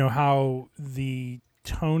 you know, how the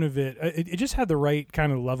tone of it just had the right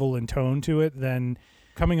kind of level and tone to it. Then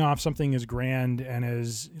coming off something as grand and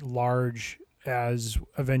as large as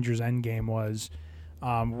Avengers Endgame was,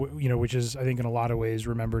 you know, which is, I think in a lot of ways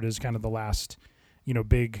remembered as kind of the last, you know,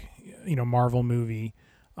 big, you know, Marvel movie.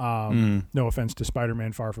 No offense to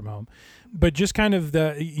Spider-Man Far From Home, but just kind of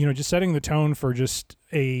just setting the tone for just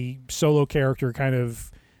a solo character kind of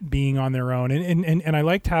being on their own. And I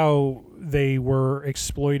liked how they were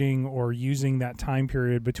exploiting or using that time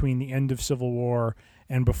period between the end of Civil War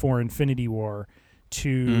and before Infinity War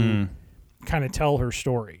to kind of tell her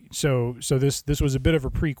story. So this was a bit of a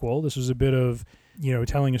prequel. This was a bit of, you know,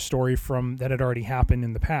 telling a story from that had already happened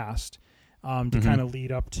in the past. To kind of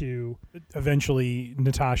lead up to eventually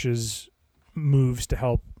Natasha's moves to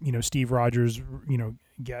help, you know, Steve Rogers, you know,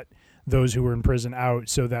 get those who were in prison out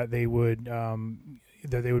so that they would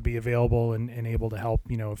be available and able to help,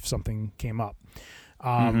 you know, if something came up,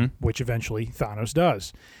 which eventually Thanos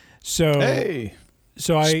does. So,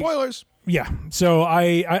 Spoilers. Yeah. So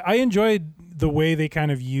I enjoyed the way they kind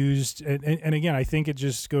of used, and again, I think it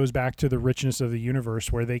just goes back to the richness of the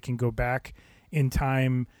universe where they can go back in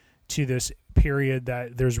time to this period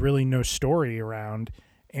that there's really no story around,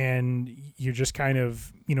 and you're just kind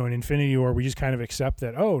of, you know, in Infinity War, we just kind of accept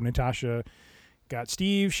that, oh, Natasha got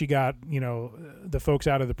Steve, she got, you know, the folks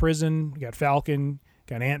out of the prison, got Falcon,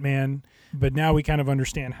 got Ant-Man, but now we kind of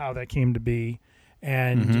understand how that came to be,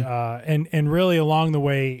 and and really along the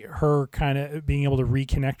way, her kind of being able to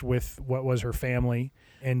reconnect with what was her family,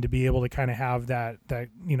 and to be able to kind of have that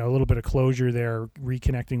you know, a little bit of closure there,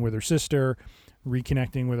 reconnecting with her sister,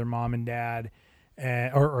 reconnecting with her mom and dad,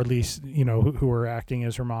 or at least, you know, who are acting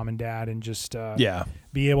as her mom and dad, and just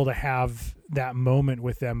be able to have that moment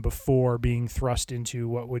with them before being thrust into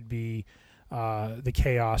what would be the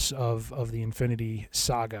chaos of the Infinity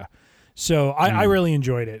Saga. So I really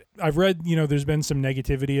enjoyed it. I've read, you know, there's been some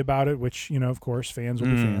negativity about it, which, you know, of course, fans will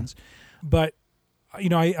be fans. But, you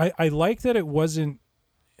know, I like that it wasn't,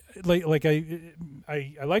 like I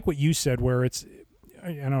like what you said, where it's,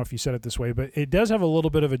 I don't know if you said it this way, but it does have a little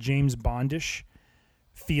bit of a James Bondish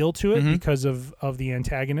feel to it because of the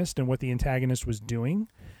antagonist and what the antagonist was doing.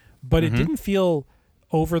 But it didn't feel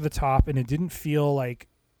over the top, and it didn't feel like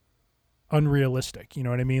unrealistic. You know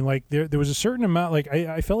what I mean? Like there was a certain amount, like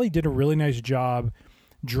I felt he did a really nice job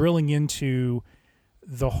drilling into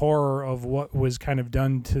the horror of what was kind of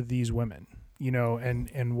done to these women, you know,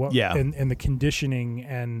 and what, and the conditioning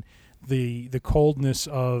and the coldness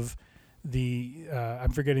of the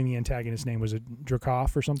I'm forgetting the antagonist's name. Was it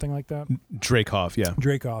Dreykov or something like that? Dreykov, yeah.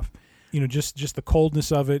 Dreykov. You know, just the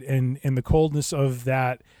coldness of it, and the coldness of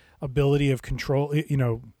that ability of control, you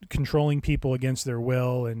know, controlling people against their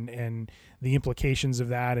will, and the implications of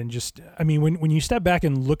that. And just, I mean, when you step back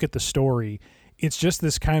and look at the story, it's just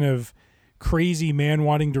this kind of crazy man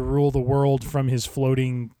wanting to rule the world from his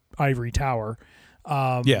floating ivory tower.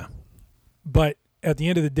 But at the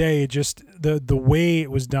end of the day, it just the way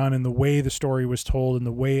it was done, and the way the story was told, and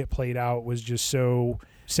the way it played out was just so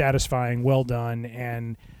satisfying, well done,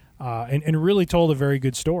 and really told a very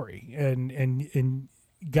good story, and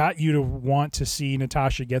got you to want to see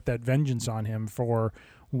Natasha get that vengeance on him for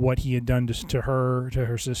what he had done to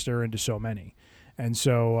her sister, and to so many. And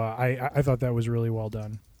so I thought that was really well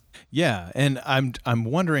done. Yeah, and I'm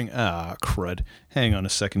wondering, crud. Hang on a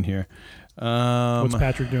second here. What's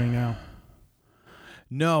Patrick doing now?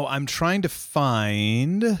 No, I'm trying to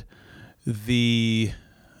find the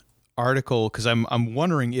article, because I'm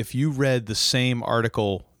wondering if you read the same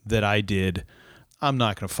article that I did. I'm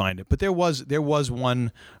not going to find it, but there was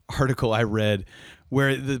one article I read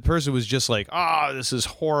where the person was just like, this is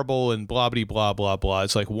horrible and blah blah blah blah blah.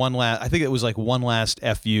 It's like I think it was like one last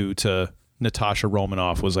FU to Natasha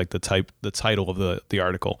Romanoff was like the title of the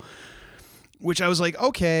article, which I was like,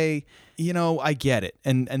 okay, you know, I get it,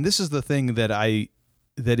 and this is the thing that I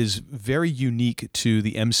that is very unique to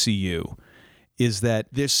the MCU is that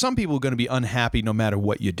there's some people going to be unhappy no matter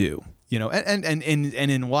what you do. You know, and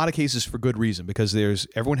in a lot of cases for good reason, because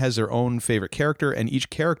everyone has their own favorite character, and each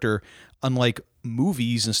character, unlike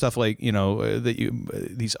movies and stuff like, you know,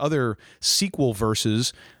 these other sequel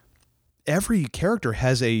verses, every character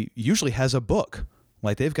usually has a book.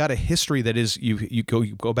 Like they've got a history that is you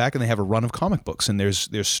go back and they have a run of comic books, and there's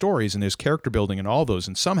stories and there's character building and all those,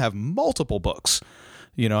 and some have multiple books.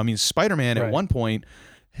 You know, I mean, Spider-Man at one point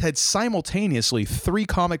had simultaneously 3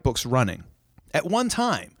 comic books running at one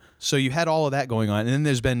time. So you had all of that going on, and then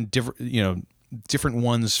there's been different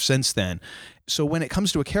ones since then. So when it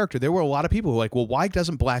comes to a character, there were a lot of people who were like, well, why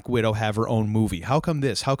doesn't Black Widow have her own movie? How come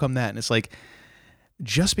this? How come that? And it's like,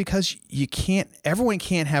 just because everyone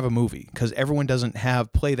can't have a movie, because everyone doesn't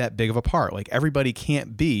play that big of a part. Like everybody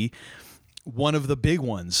can't be one of the big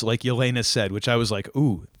ones, like Yelena said, which I was like,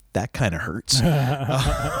 ooh, that kind of hurts.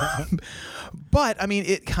 But I mean,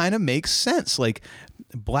 it kind of makes sense. Like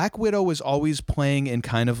Black Widow was always playing in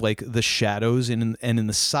kind of like the shadows and in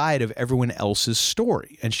the side of everyone else's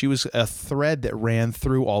story. And she was a thread that ran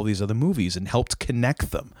through all these other movies and helped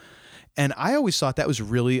connect them. And I always thought that was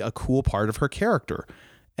really a cool part of her character.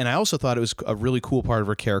 And I also thought it was a really cool part of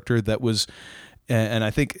her character that was, and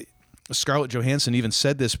I think Scarlett Johansson even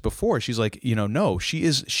said this before. She's like, you know, no,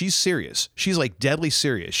 she's serious. She's like deadly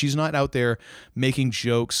serious. She's not out there making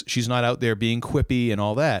jokes. She's not out there being quippy and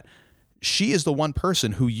all that. She is the one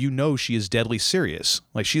person who, you know, she is deadly serious.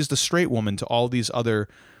 Like she's the straight woman to all these other,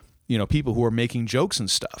 you know, people who are making jokes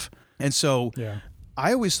and stuff. And so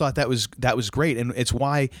I always thought that was great. And it's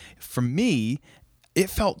why, for me, it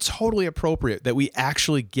felt totally appropriate that we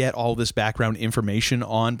actually get all this background information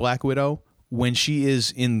on Black Widow when she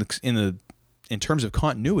is in terms of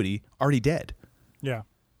continuity already dead. Yeah.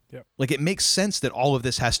 Yep. Like it makes sense that all of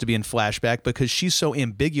this has to be in flashback because she's so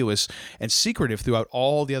ambiguous and secretive throughout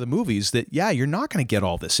all the other movies that, yeah, you're not going to get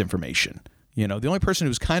all this information. You know, the only person who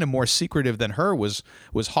was kind of more secretive than her was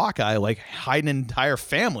Hawkeye, like hiding an entire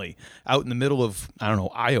family out in the middle of, I don't know,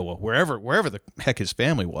 Iowa, wherever the heck his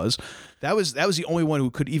family was. That was the only one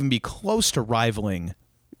who could even be close to rivaling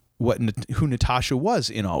who Natasha was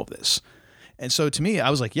in all of this. And so to me, I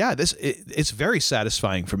was like, yeah, it's very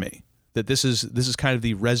satisfying for me that this is kind of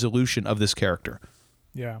the resolution of this character.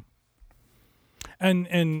 Yeah.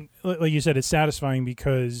 And like you said, it's satisfying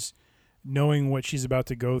because knowing what she's about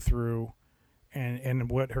to go through and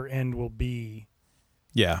what her end will be.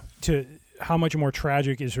 Yeah. To how much more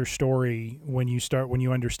tragic is her story when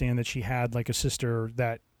you understand that she had like a sister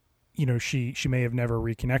that, you know, she may have never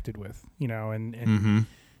reconnected with, you know, and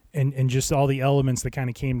just all the elements that kind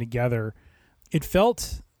of came together. It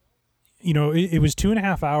felt, you know, it was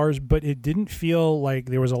 2.5 hours, but it didn't feel like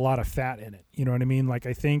there was a lot of fat in it. You know what I mean? Like,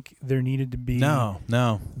 I think there needed to be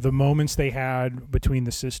the moments they had between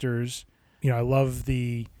the sisters. You know, I love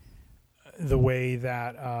the way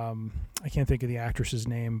that I can't think of the actress's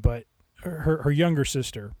name, but her younger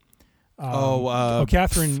sister.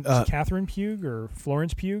 Catherine Pugh or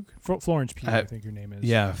Florence Pugh? Florence Pugh, I think her name is.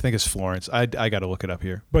 Yeah, I think it's Florence. I got to look it up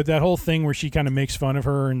here. But that whole thing where she kind of makes fun of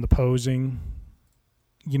her and the posing,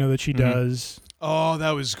 you know, that she does. Oh,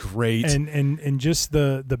 that was great. And just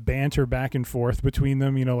the banter back and forth between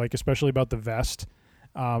them, you know, like especially about the vest.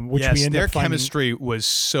 Which yes, we end their up finding, chemistry was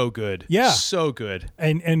so good. Yeah. So good.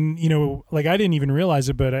 And you know, like I didn't even realize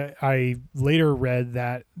it, but I later read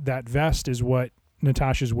that vest is what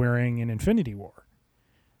Natasha's wearing in Infinity War.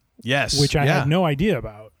 Yes. Which I had no idea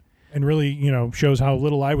about. And really, you know, shows how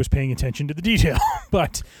little I was paying attention to the detail.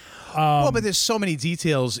 But but there's so many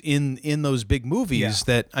details in those big movies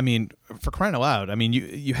that, I mean, for crying out loud, I mean,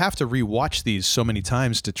 you have to rewatch these so many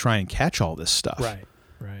times to try and catch all this stuff. Right.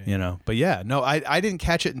 You know, but yeah, no, I didn't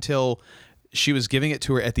catch it until she was giving it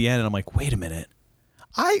to her at the end, and I'm like, wait a minute,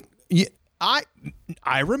 I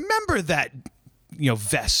remember that, you know,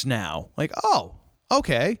 vest now. Like, oh,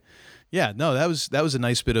 okay, yeah, no, that was a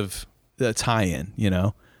nice bit of tie-in, you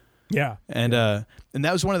know. Yeah. And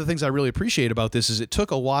that was one of the things I really appreciate about this is it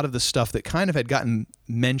took a lot of the stuff that kind of had gotten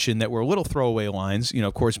mentioned that were little throwaway lines, you know,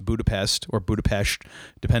 of course, Budapest or Budapest,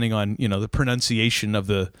 depending on, you know, the pronunciation of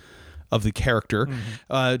the character,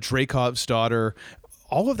 Dreykov's daughter,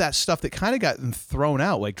 all of that stuff that kind of got thrown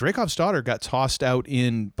out. Like Dreykov's daughter got tossed out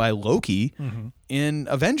by Loki in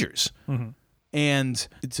Avengers. And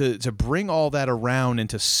to bring all that around and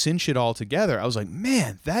to cinch it all together, I was like,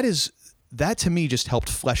 man, that to me just helped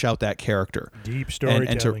flesh out that character. Deep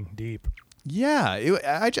storytelling, deep. Yeah,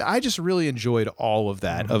 I just really enjoyed all of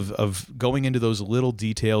that, of going into those little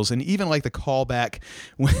details, and even like the callback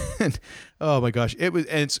when, oh my gosh,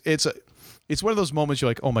 it's it's one of those moments you're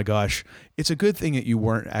like, oh my gosh, it's a good thing that you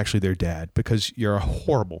weren't actually their dad, because you're a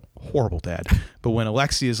horrible, horrible dad. But when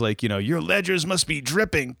Alexi is like, your ledgers must be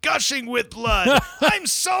dripping, gushing with blood. I'm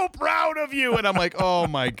so proud of you. And I'm like, oh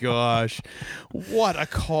my gosh, what a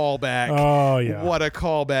callback. Oh, yeah. What a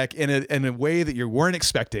callback in a way that you weren't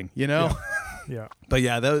expecting, Yeah. But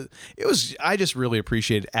yeah, I just really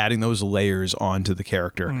appreciated adding those layers onto the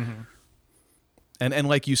character. Mm-hmm. And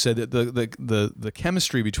like you said, the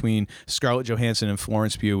chemistry between Scarlett Johansson and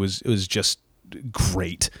Florence Pugh was just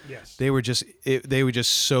great. Yes, they were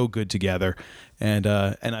just so good together. And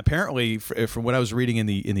apparently, from what I was reading in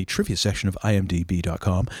the trivia section of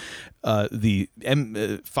IMDb.com, Feige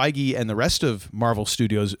and the rest of Marvel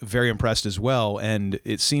Studios very impressed as well. And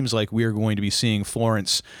it seems like we are going to be seeing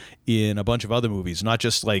Florence in a bunch of other movies, not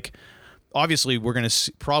just like. Obviously, we're going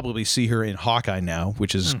to probably see her in Hawkeye now,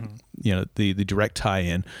 which is the direct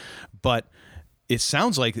tie-in. But it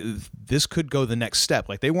sounds like this could go the next step.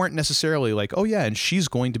 Like they weren't necessarily like, oh yeah, and she's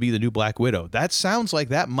going to be the new Black Widow. That sounds like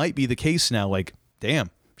that might be the case now. Like,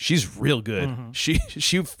 damn, she's real good.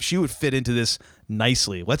 Mm-hmm. She would fit into this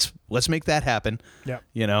nicely. Let's make that happen.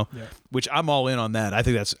 Yeah. Which I'm all in on that. I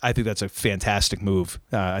think that's a fantastic move.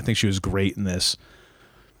 I think she was great in this.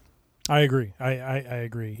 I agree. I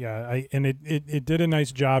agree. Yeah. And it did a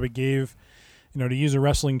nice job. It gave, to use a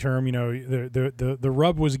wrestling term, the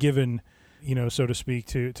rub was given, so to speak,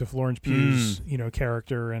 to Florence Pugh's,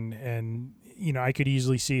 character, and I could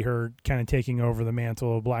easily see her kind of taking over the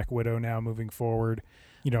mantle of Black Widow now moving forward,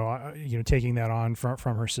 taking that on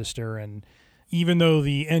from her sister. And even though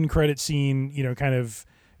the end credit scene, kind of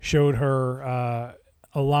showed her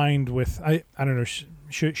aligned with, I don't know.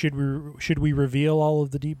 Should we reveal all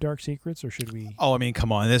of the deep dark secrets, or should we? Oh, I mean,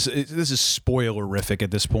 come on! This is spoilerific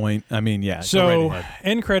at this point. I mean, yeah. So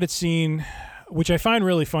end credit scene, which I find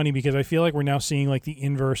really funny because I feel like we're now seeing like the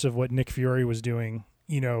inverse of what Nick Fury was doing.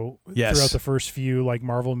 Throughout the first few like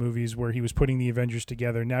Marvel movies where he was putting the Avengers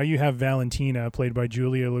together. Now you have Valentina, played by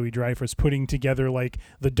Julia Louis-Dreyfus, putting together like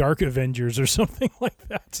the Dark Avengers or something like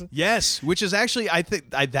that. Yes, which is actually I think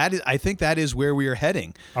that is where we are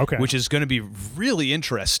heading. Okay, which is going to be really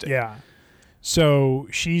interesting. Yeah. So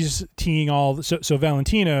she's teeing so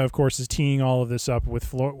Valentina, of course, is teeing all of this up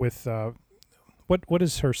with what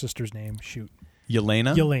is her sister's name? Shoot.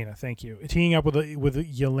 Yelena, thank you. Teeing up with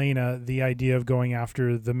Yelena, the idea of going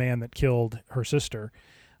after the man that killed her sister,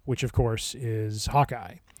 which of course is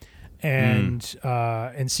Hawkeye, and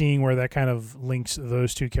seeing where that kind of links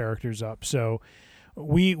those two characters up. So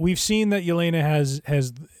we've seen that Yelena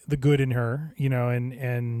has the good in her,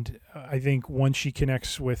 and I think once she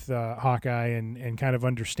connects with Hawkeye and kind of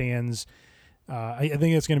understands, I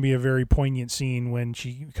think it's going to be a very poignant scene when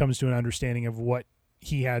she comes to an understanding of what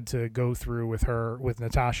he had to go through with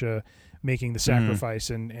Natasha making the sacrifice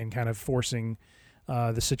and kind of forcing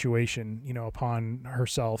the situation, upon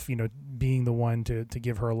herself, being the one to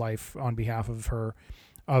give her life on behalf of her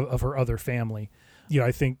other family.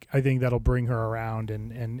 I think that'll bring her around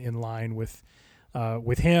and in line with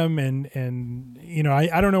him and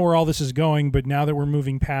I don't know where all this is going, but now that we're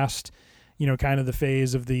moving past kind of the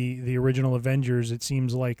phase of the original Avengers, it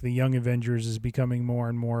seems like the Young Avengers is becoming more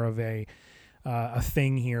and more of a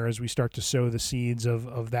thing here as we start to sow the seeds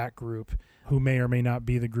of that group, who may or may not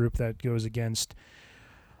be the group that goes against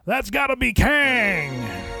That's Gotta Be Kang.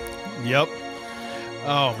 Yep.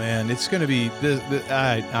 Oh man, it's gonna be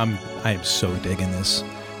I am so digging this.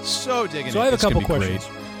 So digging it. So I have a couple questions.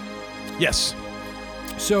 Great. Yes.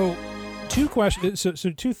 So two questions. So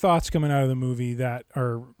two thoughts coming out of the movie that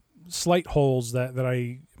are slight holes that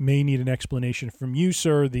I may need an explanation from you,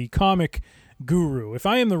 sir, the comic guru. If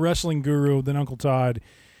I am the wrestling guru, then Uncle Todd,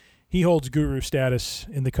 he holds guru status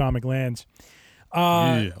in the comic lands.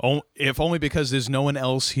 If only because there's no one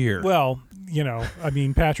else here. Well, I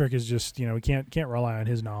mean, Patrick is just, we can't rely on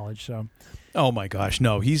his knowledge. So, oh my gosh,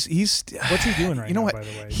 no, he's what's he doing right now? What? By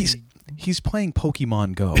the way, he's playing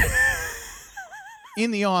Pokemon Go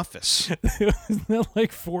in the office. Isn't that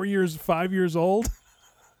like 5 years old?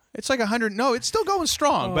 It's like 100. No, it's still going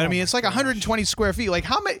strong, but I mean, it's like 120 square feet. Like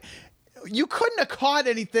how many? You couldn't have caught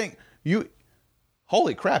anything.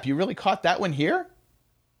 Holy crap! You really caught that one here?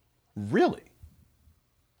 Really?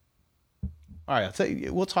 All right, I'll tell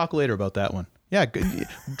you. We'll talk later about that one. Yeah, good.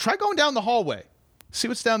 Try going down the hallway. See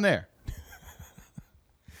what's down there.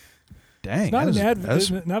 Dang,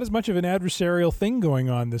 it's not as much of an adversarial thing going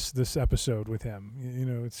on this episode with him.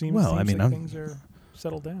 It seems. Well, I mean, things are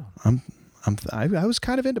settled down. I was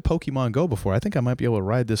kind of into Pokemon Go before. I think I might be able to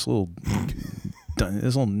ride this little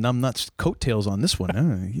numbnuts coattails on this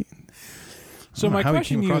one. So my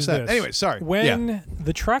question to you is this. Anyway, sorry. When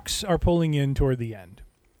the trucks are pulling in toward the end,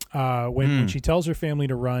 when she tells her family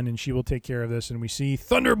to run and she will take care of this, and we see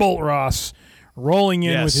Thunderbolt Ross rolling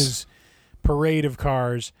in with his parade of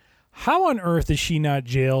cars. How on earth is she not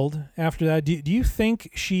jailed after that? Do you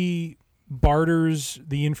think she barters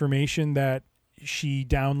the information that she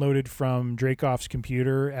downloaded from Dreykov's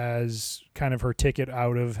computer as kind of her ticket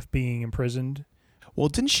out of being imprisoned? Well,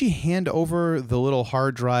 didn't she hand over the little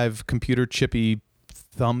hard drive, computer chippy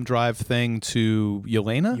thumb drive thing to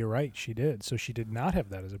Yelena? You're right, she did. So she did not have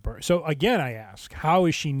that as a barter. So again, I ask, how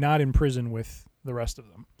is she not in prison with the rest of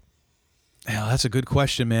them? Yeah, that's a good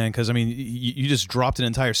question, man, because, I mean, you just dropped an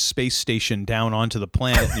entire space station down onto the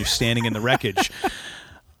planet and you're standing in the wreckage.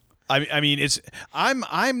 I mean,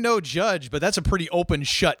 I'm no judge, but that's a pretty open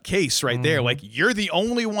shut case right there. Like, you're the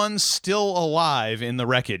only one still alive in the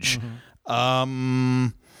wreckage.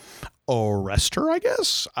 Arrest her, I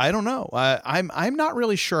guess. I don't know. I'm not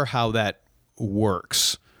really sure how that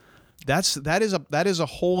works. That is a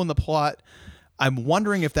hole in the plot. I'm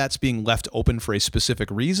wondering if that's being left open for a specific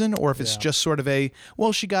reason, or if it's just sort of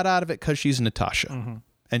she got out of it because she's Natasha.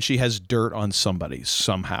 And she has dirt on somebody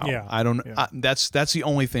somehow. Yeah. I don't. Yeah. That's the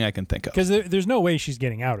only thing I can think of. Because there's no way she's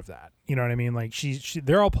getting out of that. You know what I mean? Like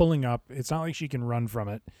they're all pulling up. It's not like she can run from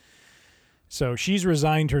it. So she's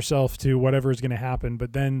resigned herself to whatever is going to happen.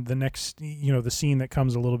 But then the next, the scene that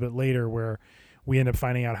comes a little bit later, where we end up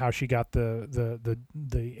finding out how she got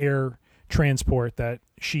the air transport that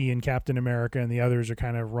she and Captain America and the others are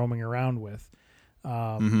kind of roaming around with,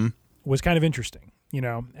 was kind of interesting.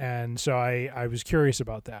 And so I was curious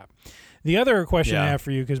about that. The other question I have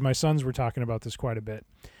for you, because my sons were talking about this quite a bit,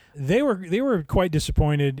 they were quite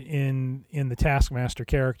disappointed in the Taskmaster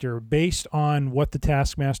character based on what the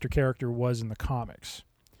Taskmaster character was in the comics,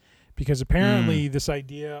 because apparently this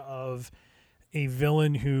idea of a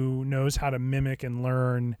villain who knows how to mimic and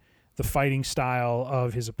learn the fighting style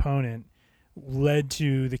of his opponent led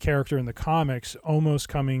to the character in the comics almost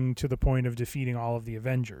coming to the point of defeating all of the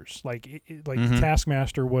Avengers.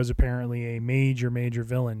 Taskmaster was apparently a major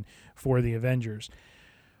villain for the Avengers.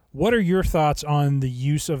 What are your thoughts on the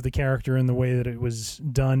use of the character in the way that it was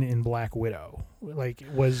done in Black Widow? Like,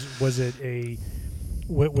 was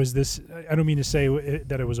this? I don't mean to say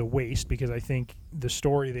that it was a waste, because I think the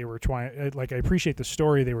story they were trying, I appreciate the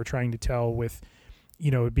story they were trying to tell with,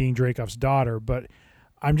 it being Dreykov's daughter, but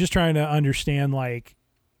I'm just trying to understand,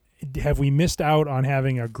 have we missed out on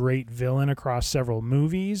having a great villain across several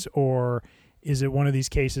movies, or is it one of these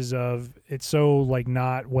cases of it's so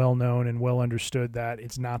not well known and well understood that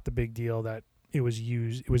it's not the big deal that it was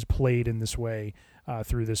played in this way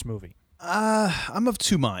through this movie? I'm of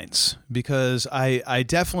two minds, because I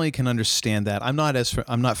definitely can understand that. I'm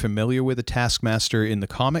not familiar with the Taskmaster in the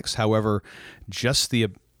comics. However, just the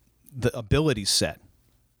ability set,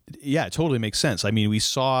 yeah, it totally makes sense. I mean, we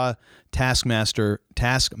saw Taskmaster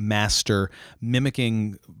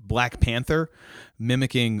mimicking Black Panther,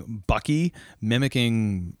 mimicking Bucky,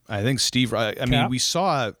 mimicking, I think, Steve. I mean, we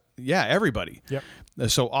saw, everybody. Yep.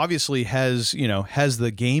 So obviously has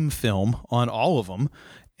the game film on all of them,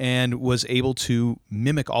 and was able to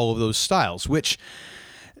mimic all of those styles, which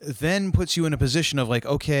then puts you in a position of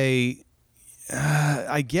okay,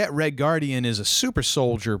 I get Red Guardian is a super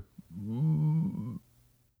soldier,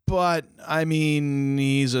 but I mean,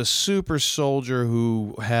 he's a super soldier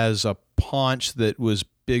who has a paunch that was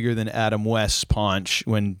bigger than Adam West's paunch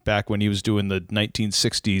back when he was doing the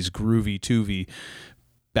 1960s groovy Tuvey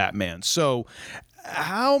Batman. So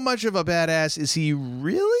how much of a badass is he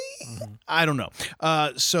really? I don't know.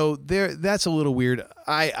 So that's a little weird.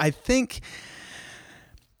 I think,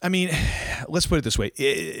 I mean, let's put it this way.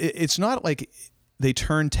 It's not like they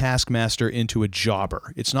turned Taskmaster into a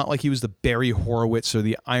jobber. It's not like he was the Barry Horowitz or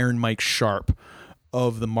the Iron Mike Sharp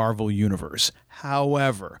of the Marvel Universe.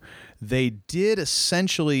 However, they did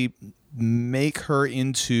essentially make her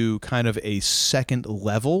into kind of a second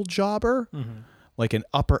level jobber, like an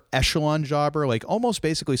upper echelon jobber, like almost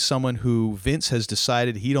basically someone who Vince has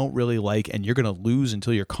decided he don't really like, and you're going to lose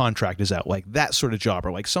until your contract is out. Like that sort of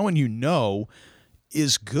jobber, like someone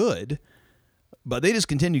is good, but they just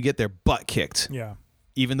continue to get their butt kicked. Yeah.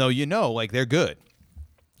 Even though they're good.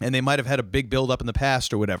 And they might have had a big build up in the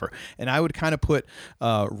past or whatever. And I would kind of put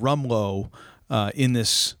Rumlow in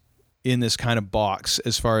this kind of box,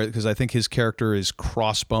 as far as, because I think his character is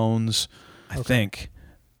Crossbones, I think.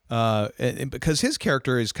 And because his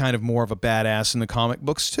character is kind of more of a badass in the comic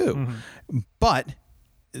books too. But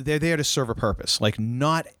they're there to serve a purpose. Like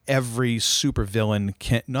not every villain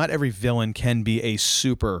can be a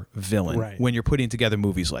super villain when you're putting together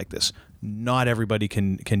movies like this. Not everybody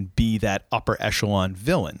can be that upper echelon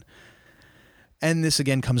villain. And this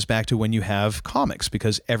again comes back to when you have comics,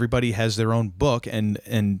 because everybody has their own book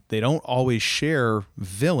and they don't always share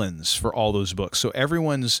villains for all those books. So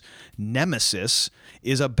everyone's nemesis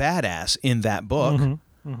is a badass in that book.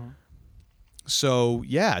 So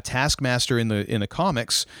yeah, Taskmaster in the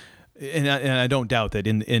comics, and I don't doubt that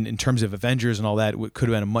in terms of Avengers and all that, it could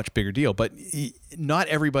have been a much bigger deal. But not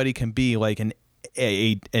everybody can be like an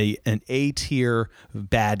A-tier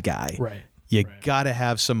bad guy. Right. You got to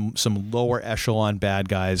have some lower echelon bad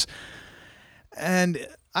guys. And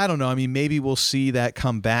I don't know. I mean, maybe we'll see that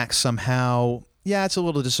come back somehow. Yeah, it's a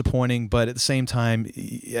little disappointing, but at the same time,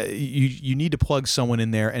 you need to plug someone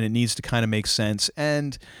in there, and it needs to kind of make sense.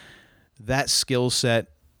 And that skill set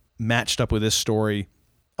matched up with this story,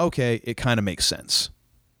 okay, it kind of makes sense.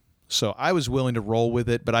 So I was willing to roll with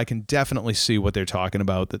it, but I can definitely see what they're talking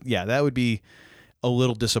about. That would be a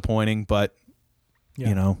little disappointing, but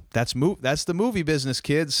you know, that's the movie business,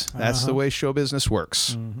 kids. That's the way show business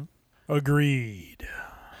works. Agreed.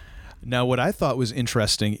 Now, what I thought was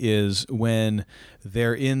interesting is when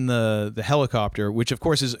they're in the helicopter, which of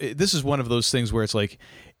course this is one of those things where it's like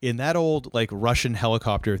in that old like Russian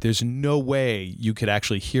helicopter, there's no way you could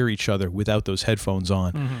actually hear each other without those headphones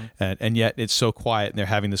on. And yet it's so quiet and they're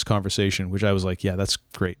having this conversation, which I was like, yeah, that's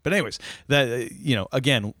great. But anyways, that,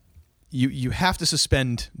 again, you have to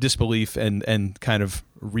suspend disbelief and kind of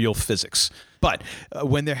real physics. But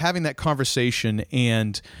when they're having that conversation,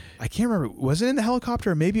 and I can't remember, was it in the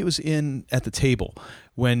helicopter or maybe it was at the table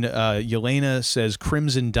when Yelena says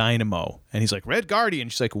Crimson Dynamo, and he's like, Red Guardian.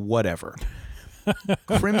 She's like, whatever.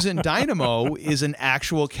 Crimson Dynamo is an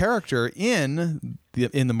actual character in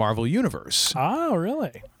the Marvel Universe. Oh,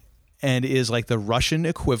 really? And is like the Russian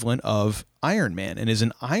equivalent of Iron Man, and is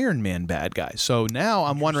an Iron Man bad guy. So now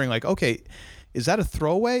I'm wondering, like, okay, is that a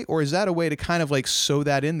throwaway, or is that a way to kind of like sew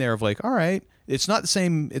that in there of like, all right, it's not the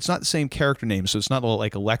same character name, so it's not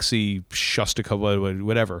like Alexei Shostakov,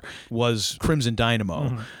 whatever, was Crimson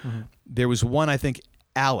Dynamo. There was one, I think,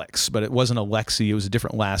 Alex, but it wasn't Alexei, it was a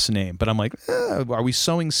different last name. But I'm like, are we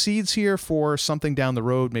sowing seeds here for something down the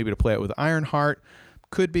road, maybe to play it with Ironheart?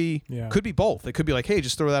 Could be both. It could be like, hey,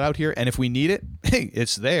 just throw that out here, and if we need it, hey,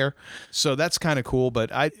 it's there. So that's kind of cool.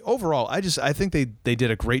 But I think they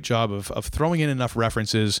did a great job of throwing in enough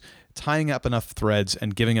references, tying up enough threads,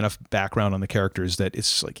 and giving enough background on the characters that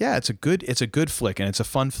it's like, yeah, it's a good flick, and it's a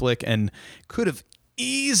fun flick, and could have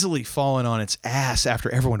easily fallen on its ass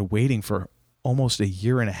after everyone waiting for almost a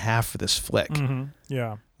year and a half for this flick.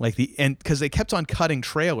 Yeah. Because they kept on cutting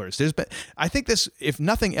trailers. I think this, if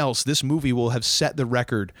nothing else, this movie will have set the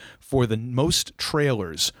record for the most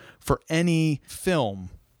trailers for any film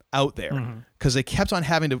out there, because they kept on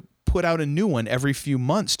having to put out a new one every few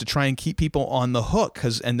months to try and keep people on the hook,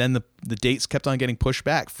 and then the dates kept on getting pushed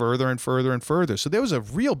back further and further and further. So there was a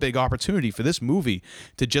real big opportunity for this movie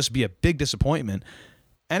to just be a big disappointment.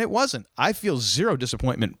 And it wasn't. I feel zero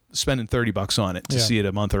disappointment spending $30 on it to see it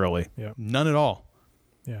a month early. Yeah. None at all.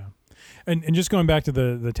 Yeah. And just going back to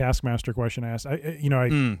the Taskmaster question I asked,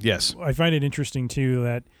 yes, I find it interesting too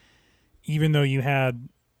that even though you had,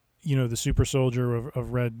 the super soldier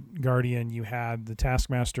of Red Guardian, you had the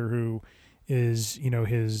Taskmaster who is,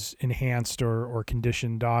 his enhanced or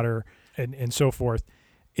conditioned daughter and so forth.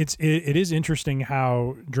 It is interesting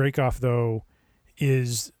how Dreykov though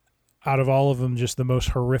is, out of all of them, just the most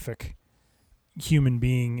horrific human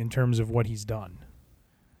being in terms of what he's done.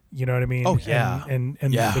 You know what I mean? Oh yeah, and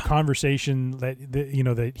the conversation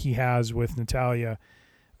that he has with Natasha,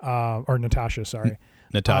 sorry,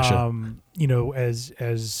 Natasha.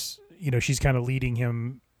 As she's kind of leading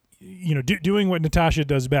him, doing what Natasha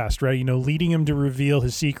does best, right? Leading him to reveal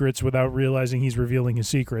his secrets without realizing he's revealing his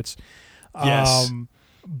secrets. Yes.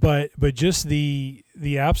 But just the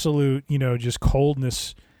absolute, just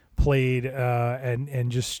coldness played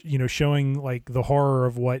and just showing like the horror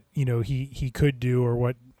of what he could do, or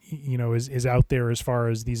what is out there as far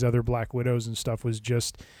as these other Black Widows and stuff, was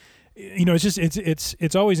just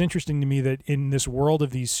it's always interesting to me that in this world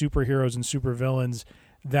of these superheroes and supervillains,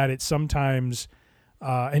 that it's sometimes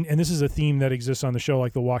and this is a theme that exists on the show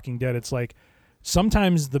like The Walking Dead. It's like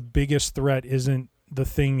sometimes the biggest threat isn't the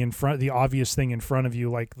thing in front, the obvious thing in front of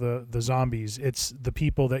you, like the zombies. It's the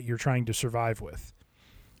people that you're trying to survive with.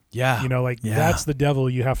 Yeah. That's the devil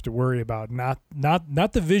you have to worry about. Not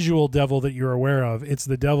the visual devil that you're aware of. It's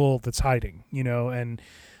the devil that's hiding, and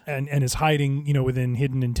is hiding, within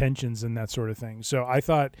hidden intentions and that sort of thing. So I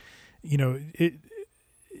thought,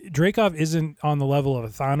 Dreykov isn't on the level of a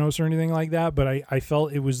Thanos or anything like that, but I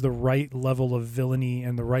felt it was the right level of villainy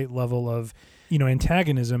and the right level of,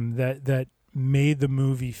 antagonism that made the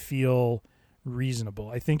movie feel reasonable.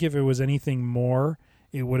 I think if it was anything more,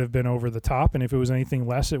 it would have been over the top, and if it was anything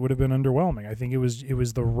less, it would have been underwhelming. I think it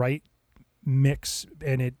was the right mix,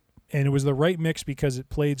 and it was the right mix because it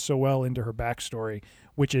played so well into her backstory,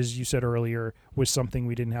 which, as you said earlier, was something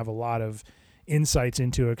we didn't have a lot of insights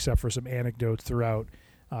into except for some anecdotes throughout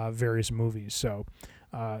various movies. So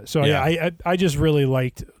I just really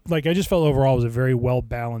liked, I just felt overall it was a very well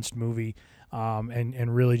balanced movie,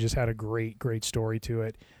 and really just had a great story to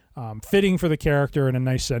it, fitting for the character, and a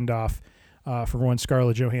nice send off for one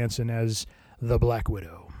Scarlett Johansson as the Black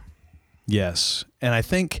Widow. Yes, and I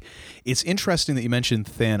think it's interesting that you mentioned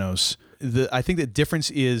Thanos. I think the difference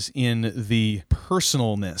is in the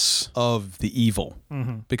personalness of the evil.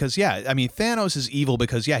 Mm-hmm. Because, Thanos is evil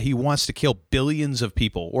because, he wants to kill billions of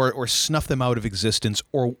people or snuff them out of existence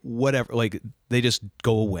or whatever. Like, they just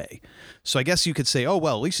go away. So I guess you could say, oh,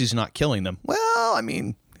 well, at least he's not killing them. Well,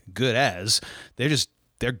 good as.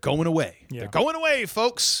 They're going away. Yeah. They're going away,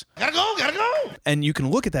 folks. Gotta go. And you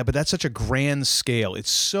can look at that, but that's such a grand scale.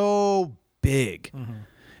 It's so big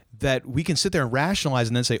that we can sit there and rationalize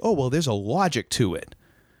and then say, oh, well, there's a logic to it.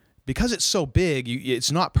 Because it's so big,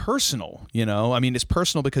 it's not personal, It's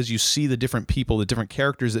personal because you see the different people, the different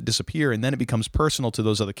characters that disappear, and then it becomes personal to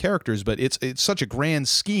those other characters. But it's such a grand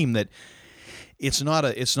scheme that it's not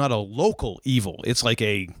a local evil. It's like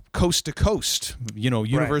a coast to coast,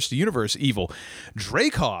 universe to universe evil.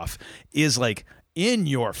 Dreykov is like in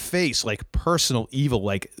your face, like personal evil.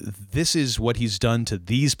 Like, this is what he's done to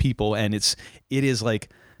these people, and it is like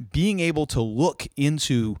being able to look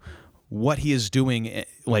into what he is doing,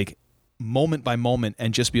 like moment by moment,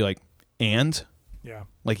 and just be like,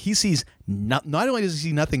 like he sees not only does he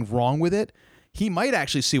see nothing wrong with it, he might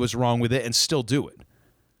actually see what's wrong with it and still do it.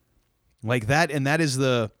 Like that, and that is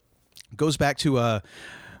goes back to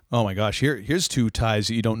oh my gosh, here's two ties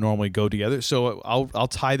that you don't normally go together. So I'll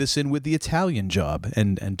tie this in with The Italian Job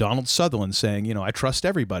and Donald Sutherland saying, I trust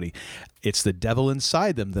everybody. It's the devil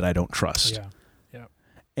inside them that I don't trust. Yeah.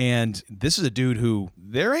 And this is a dude who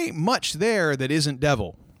there ain't much there that isn't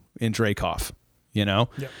devil in Dreykov, Yep.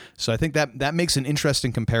 So I think that makes an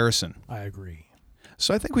interesting comparison. I agree.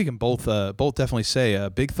 So I think we can both definitely say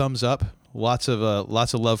big thumbs up. Lots of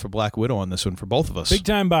love for Black Widow on this one for both of us. Big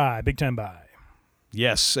time buy.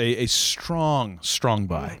 Yes, a strong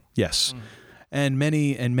buy. Yes, and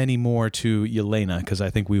many more to Yelena, because I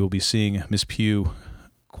think we will be seeing Miss Pugh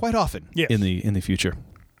quite often in the future.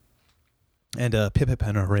 And pip pip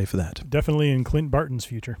and hooray for that. Definitely in Clint Barton's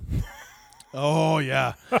future. Oh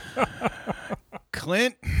yeah,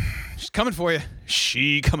 Clint, she's coming for you.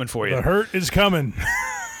 She coming for you. The hurt is coming.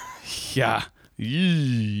 Yeah.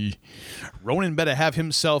 Yee. Ronan better have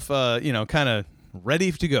himself, kind of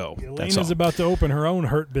ready to go. Elena's about to open her own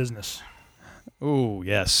hurt business. Oh,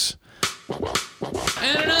 yes.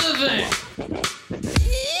 And another thing.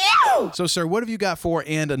 So, sir, what have you got for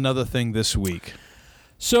And Another Thing this week?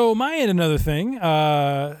 So, my And Another Thing,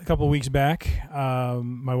 a couple of weeks back,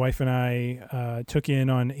 my wife and I took in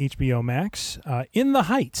on HBO Max In the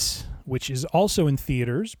Heights, which is also in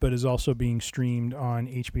theaters, but is also being streamed on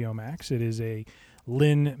HBO Max. It is a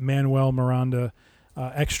Lin-Manuel Miranda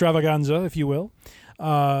extravaganza, if you will,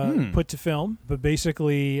 put to film. But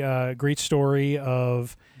basically, a great story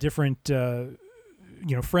of different,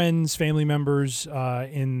 friends, family members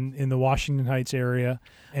in the Washington Heights area,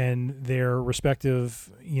 and their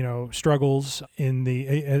respective, struggles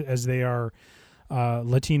as they are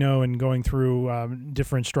Latino and going through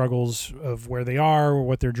different struggles of where they are, or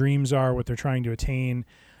what their dreams are, what they're trying to attain,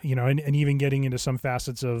 and even getting into some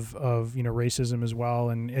facets of racism as well.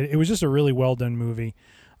 And it was just a really well done movie.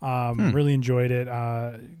 Really enjoyed it.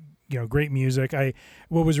 Great music.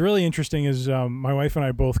 What was really interesting is my wife and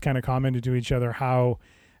I both kind of commented to each other how,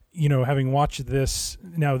 having watched this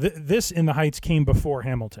now, this In the Heights came before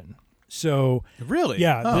Hamilton. So really,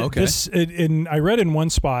 yeah. Okay. I read in one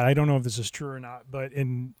spot, I don't know if this is true or not, but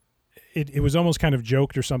it was almost kind of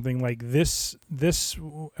joked or something like this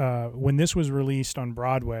when this was released on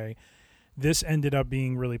Broadway, this ended up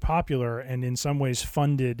being really popular and in some ways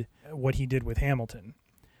funded what he did with Hamilton.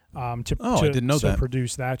 I didn't know that.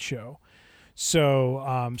 Produce that show.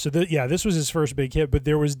 So this was his first big hit, but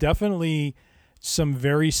there was definitely some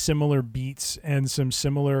very similar beats and some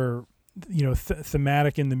similar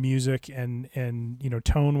thematic in the music and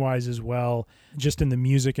tone wise as well, just in the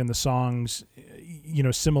music and the songs,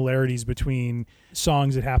 similarities between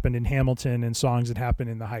songs that happened in Hamilton and songs that happened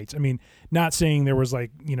in the Heights. I mean, not saying there was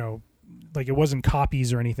like it wasn't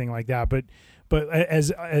copies or anything like that, but But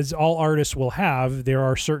as all artists will have, there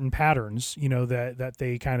are certain patterns, that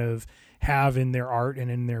they kind of have in their art and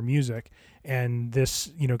in their music. And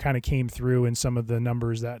this, kind of came through in some of the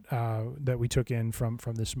numbers that we took in from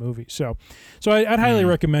this movie. So I'd highly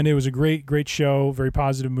recommend it. It was a great show, very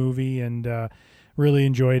positive movie, and really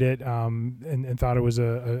enjoyed it. And thought it was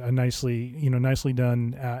a nicely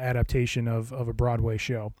done adaptation of a Broadway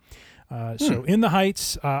show. So In the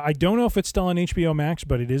Heights, I don't know if it's still on HBO Max,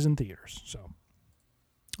 but it is in theaters. So.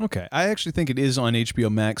 Okay, I actually think it is on HBO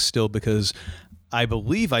Max still because I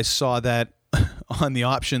believe I saw that on the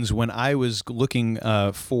options when I was looking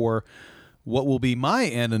for what will be my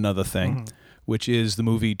And Another Thing, which is the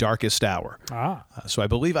movie Darkest Hour. So I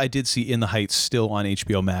believe I did see In the Heights still on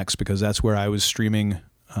HBO Max because that's where I was streaming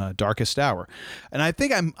Darkest Hour. And I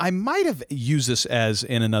think I might have used this as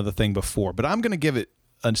In Another Thing before, but I'm going to give it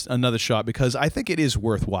another shot because I think it is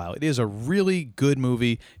worthwhile. It is a really good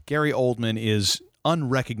movie. Gary Oldman is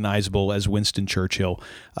unrecognizable as Winston Churchill.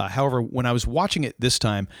 However, when I was watching it this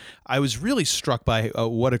time, I was really struck by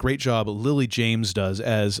what a great job Lily James does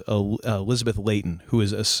as Elizabeth Layton, who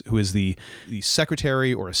is the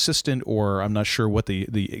secretary or assistant, or I'm not sure what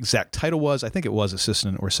the exact title was. I think it was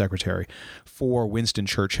assistant or secretary for Winston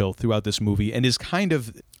Churchill throughout this movie, and is kind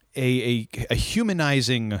of a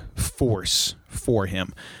humanizing force for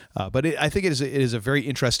him. But I think it is a very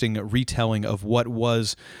interesting retelling of what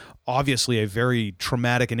was obviously a very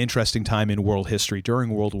traumatic and interesting time in world history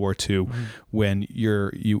during World War II, when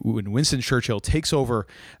when Winston Churchill takes over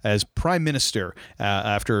as prime minister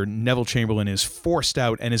after Neville Chamberlain is forced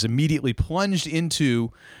out and is immediately plunged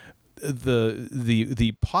into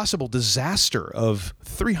the possible disaster of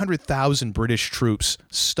 300,000 British troops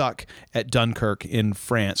stuck at Dunkirk in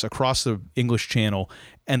France across the English Channel,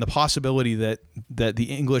 and the possibility that the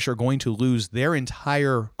English are going to lose their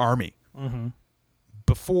entire army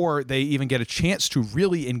before they even get a chance to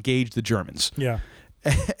really engage the Germans. Yeah.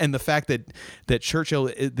 And the fact that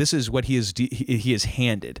Churchill, this is what he is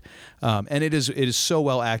handed, and it is so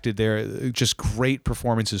well acted there. Just great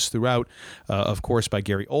performances throughout, of course by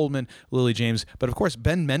Gary Oldman, Lily James, but of course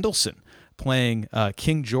Ben Mendelsohn playing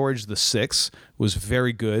King George VI was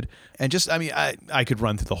very good. And just, I could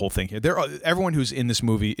run through the whole thing here. Everyone who's in this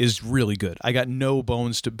movie is really good. I got no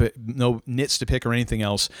nits to pick or anything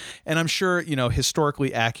else. And I'm sure,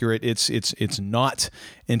 historically accurate. It's not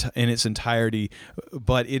in its entirety,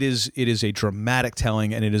 but it is a dramatic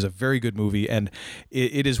telling, and it is a very good movie. And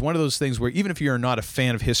it is one of those things where even if you're not a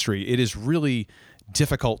fan of history, it is really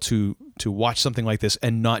difficult to watch something like this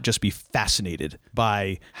and not just be fascinated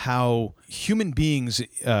by how human beings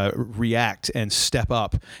react and step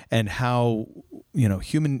up, and how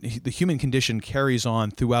the human condition carries on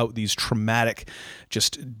throughout these traumatic,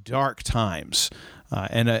 just dark times.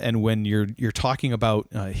 And when you're talking about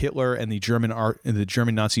Hitler and the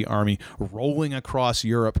German Nazi army rolling across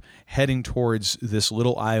Europe, heading towards this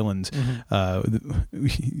little island,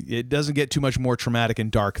 it doesn't get too much more traumatic and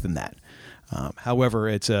dark than that. However,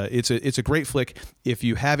 it's a great flick. If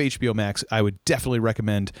you have HBO Max, I would definitely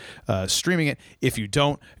recommend streaming it. If you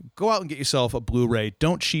don't, go out and get yourself a Blu-ray.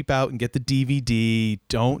 Don't cheap out and get the DVD.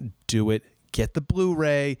 Don't do it. Get the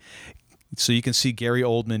Blu-ray so you can see Gary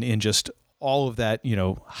Oldman in just all of that,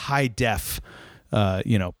 high def,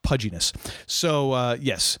 pudginess. So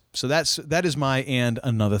yes, so that is my And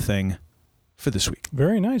Another Thing for this week.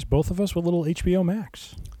 Very nice. Both of us with a little HBO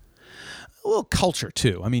Max. A little culture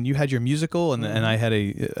too. I mean, you had your musical, and I had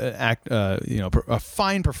a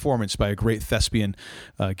fine performance by a great thespian,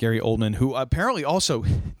 Gary Oldman, who apparently also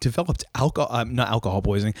developed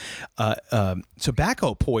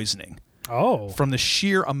tobacco poisoning. Oh, from the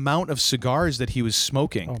sheer amount of cigars that he was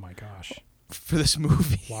smoking. Oh my gosh! For this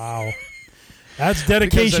movie. Wow, that's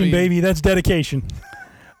dedication, baby. That's dedication.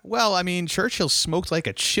 Well, Churchill smoked like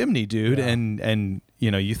a chimney, dude, yeah. and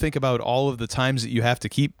you think about all of the times that you have to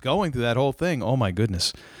keep going through that whole thing. Oh my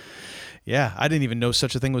goodness. Yeah, I didn't even know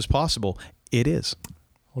such a thing was possible. It is.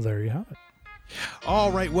 Well, there you have it.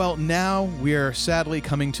 All right, well, now we are sadly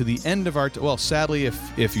coming to the end of our... sadly,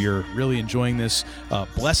 if you're really enjoying this,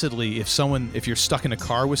 blessedly, if you're stuck in a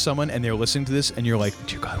car with someone and they're listening to this and you're like,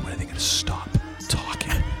 dear God, when are they going to stop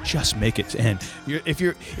talking? Just make it end. Now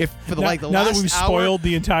that we've spoiled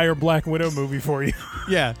the entire Black Widow movie for you.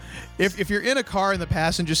 Yeah. If you're in a car in the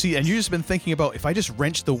passenger seat and you've just been thinking about, if I just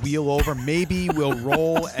wrench the wheel over, maybe we'll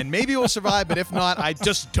roll and maybe we'll survive, but if not, I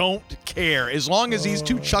just don't care. As long as these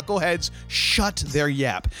two chuckleheads shut their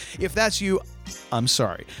yap. If that's you, I'm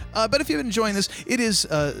sorry. But if you've been enjoying this, it is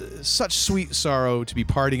such sweet sorrow to be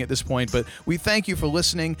parting at this point, but we thank you for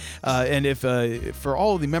listening, and if for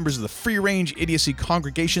all of the members of the Free Range Idiocy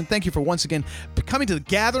congregation, thank you for once again coming to the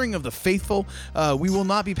gathering of the faithful. We will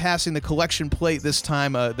not be passing the collection plate this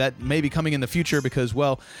time. That may be coming in the future because,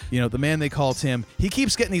 well, the man they call Tim, he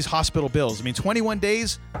keeps getting these hospital bills. I mean, 21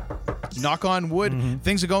 days, knock on wood,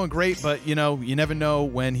 things are going great, but, you never know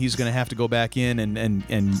when he's going to have to go back in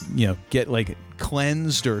and get, like,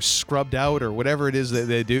 cleansed or scrubbed out or whatever it is that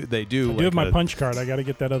they do. I do have my punch card. I got to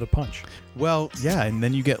get that other punch. Well, yeah, and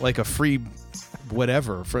then you get like a free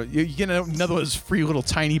whatever. You get another one of those free little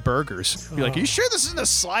tiny burgers. You're like, are you sure this isn't a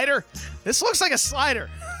slider? This looks like a slider.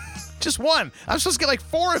 Just one. I'm supposed to get like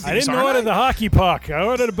 4 of these. I didn't order the hockey puck. I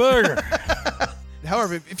ordered a burger.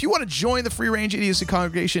 However, if you want to join the Free Range Idiocy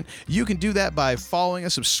congregation, you can do that by following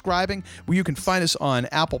us, subscribing. You can find us on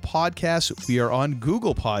Apple Podcasts. We are on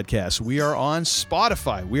Google Podcasts. We are on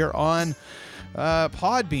Spotify. We are on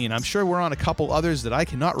Podbean. I'm sure we're on a couple others that I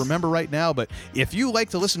cannot remember right now. But if you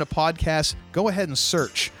like to listen to podcasts, go ahead and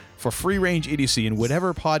search for Free Range Idiocy in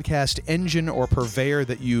whatever podcast engine or purveyor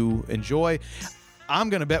that you enjoy. I'm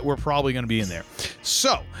going to bet we're probably going to be in there.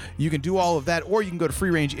 So you can do all of that, or you can go to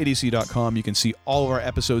freerangeidiocy.com. You can see all of our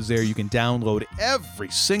episodes there. You can download every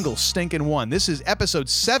single stinking one. This is episode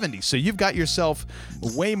 70, so you've got yourself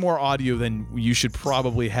way more audio than you should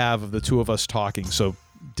probably have of the two of us talking. So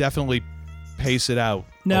definitely pace it out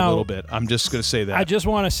a little bit. I'm just going to say that. I just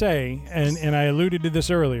want to say, and I alluded to this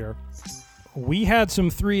earlier, we had some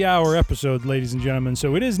 3-hour episodes, ladies and gentlemen,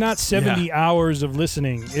 so it is not 70 hours of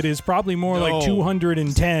listening. It is probably more like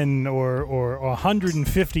 210 or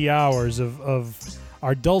 150 hours of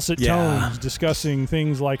our dulcet tones discussing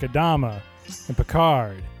things like Adama and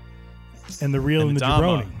Picard and the Real and the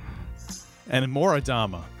Jabroni. And more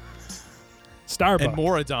Adama. Starbuck. And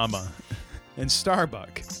more Adama. And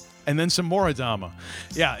Starbuck. And then some more Adama.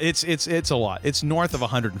 Yeah, it's a lot. It's north of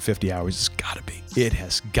 150 hours. It's got to be. It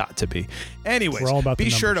has got to be. Anyways, we're all about be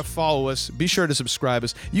sure to follow us. Be sure to subscribe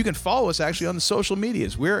us. You can follow us actually on the social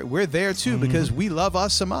medias. We're there too because we love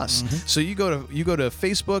us some us. So you go to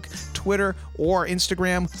Facebook, Twitter, or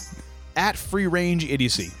Instagram at Free Range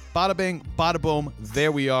Idiocy. Bada bing, bada boom.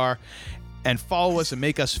 There we are. And follow us and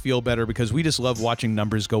make us feel better because we just love watching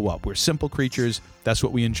numbers go up. We're simple creatures. That's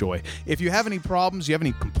what we enjoy. If you have any problems, you have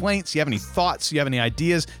any complaints, you have any thoughts, you have any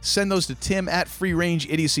ideas, send those to Tim at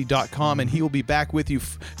freerangeidiocy.com and he will be back with you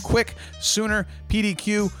quick, sooner,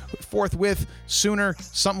 PDQ, forthwith, sooner,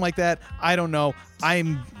 something like that. I don't know.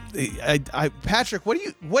 Patrick,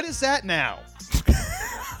 what is that now?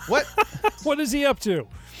 What? What is he up to?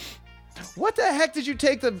 What the heck did you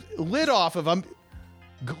take the lid off of?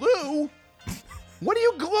 Glue? What are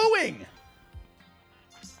you gluing?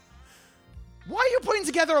 Why are you putting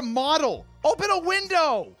together a model? Open a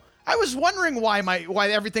window. I was wondering why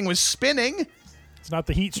everything was spinning. It's not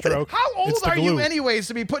the heat stroke. How old are you anyways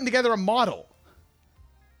to be putting together a model?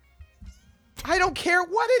 I don't care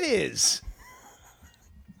what it is.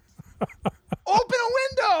 Open a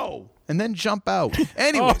window and then jump out.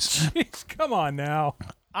 Anyways. Oh, geez, come on now.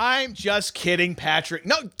 I'm just kidding, Patrick.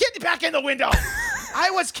 No, get back in the window.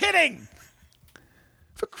 I was kidding.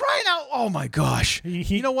 For crying out! Oh my gosh!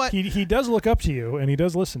 You know what? He does look up to you, and he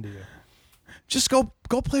does listen to you. Just go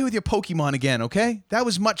play with your Pokemon again, okay? That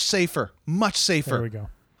was much safer. Much safer. There we go.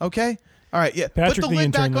 Okay. All right. Yeah. Patrick, put the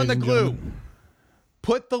lid back on the glue.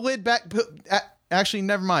 Put the lid back. Actually,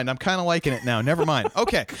 never mind. I'm kind of liking it now. Never mind.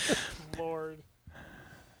 Okay. Lord.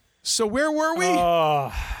 So where were we?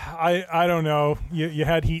 I don't know. You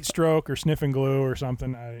had heat stroke or sniffing glue or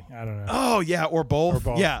something. I don't know. Oh, yeah, or both.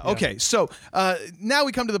 Yeah, okay. So now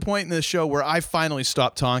we come to the point in the show where I finally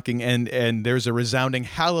stopped talking and there's a resounding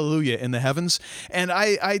hallelujah in the heavens. And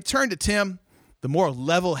I turn to Tim, the more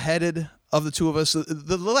level-headed of the two of us,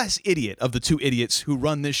 the less idiot of the two idiots who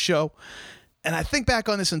run this show. And I think back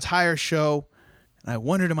on this entire show and I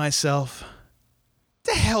wonder to myself,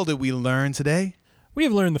 what the hell did we learn today? We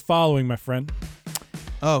have learned the following, my friend.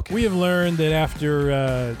 Okay. We have learned that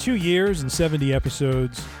after 2 years and 70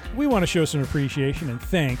 episodes, we want to show some appreciation and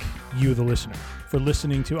thank you, the listener, for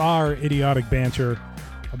listening to our idiotic banter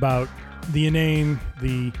about the inane,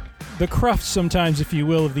 the crufts sometimes, if you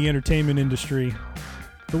will, of the entertainment industry,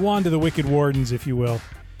 the wand of the wicked wardens, if you will.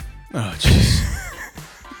 Oh, jeez.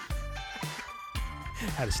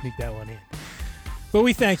 Had to sneak that one in. But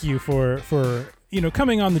we thank you for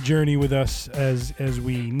coming on the journey with us as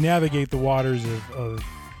we navigate the waters of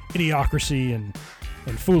idiocracy and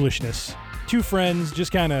foolishness. Two friends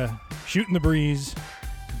just kind of shooting the breeze,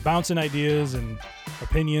 bouncing ideas and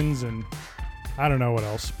opinions and I don't know what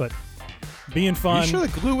else, but being fun. You sure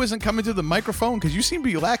the glue isn't coming through the microphone? Because you seem to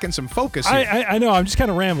be lacking some focus here. I know. I'm just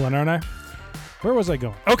kind of rambling, aren't I? Where was I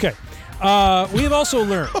going? Okay. We have also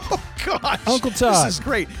learned. Oh gosh, Uncle Todd. This is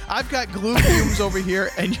great. I've got glue fumes over here,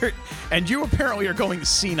 and you apparently are going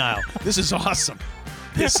senile. This is awesome.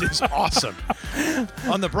 This is awesome.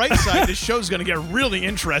 On the bright side, this show's going to get really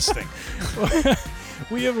interesting.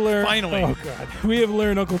 We have learned. Finally. Oh God. We have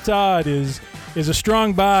learned Uncle Todd is a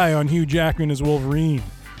strong buy on Hugh Jackman as Wolverine.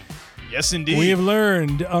 Yes, indeed. We have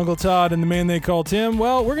learned Uncle Todd and the man they call Tim.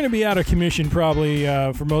 Well, we're going to be out of commission probably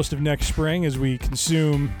for most of next spring as we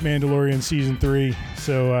consume Mandalorian Season 3,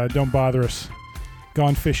 so don't bother us.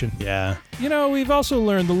 Gone fishing. Yeah. You know, we've also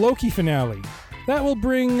learned the Loki finale. That will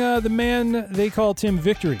bring the man they call Tim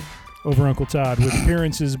victory over Uncle Todd with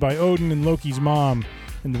appearances by Odin and Loki's mom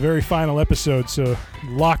in the very final episode, so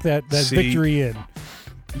lock that victory in.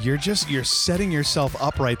 You're setting yourself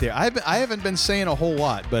up right there. I haven't been saying a whole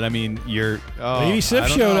lot, but I mean, Lady Sif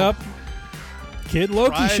showed up. Kid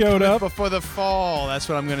Loki showed up before the fall. That's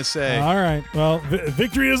what I'm going to say. All right. Well,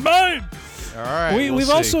 victory is mine. All right. We've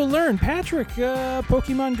also learned Patrick,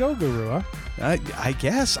 Pokemon Go guru, huh? I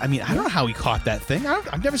guess. I mean, I don't know how he caught that thing.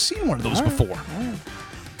 I've never seen one of those before. All right.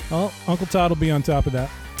 Well, Uncle Todd will be on top of that.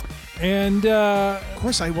 And of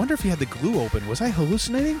course, I wonder if he had the glue open. Was I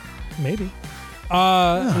hallucinating? Maybe.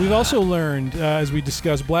 We've also learned, as we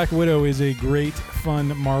discussed, Black Widow is a great,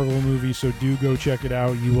 fun Marvel movie, so do go check it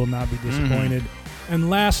out. You will not be disappointed. And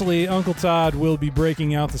lastly, Uncle Todd will be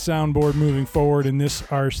breaking out the soundboard moving forward in this,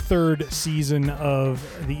 our third season of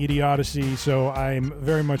The Idiocy, so I'm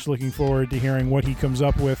very much looking forward to hearing what he comes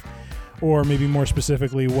up with, or maybe more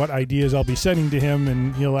specifically, what ideas I'll be sending to him,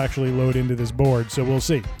 and he'll actually load into this board, so we'll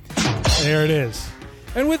see. There it is.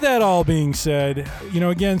 And with that all being said,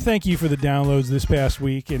 again, thank you for the downloads this past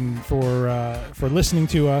week and for listening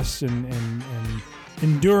to us and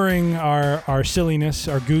enduring our silliness,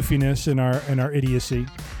 our goofiness, and our idiocy.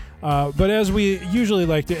 But as we usually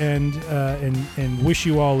like to end and wish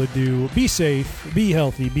you all adieu, be safe, be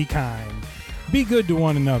healthy, be kind, be good to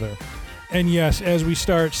one another. And yes, as we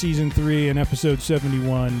start Season 3 and Episode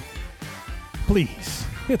 71, please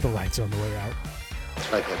hit the lights on the way out.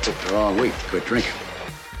 It's like I picked the wrong week to quit drinking.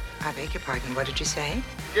 I beg your pardon, what did you say?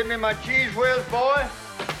 Give me my cheese whiz, boy.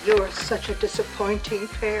 You're such a disappointing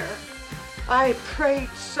pair. I prayed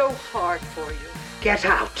so hard for you. Get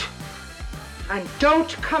out. And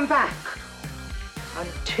don't come back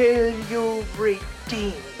until you've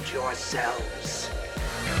redeemed yourselves.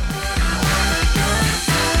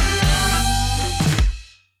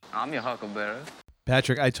 I'm your huckleberry.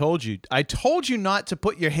 Patrick, I told you not to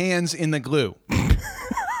put your hands in the glue.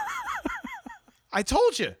 I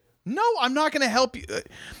told you. No, I'm not going to help you.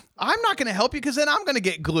 I'm not going to help you because then I'm going to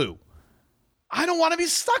get glue. I don't want to be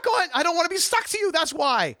stuck on. I don't want to be stuck to you. That's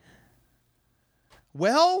why.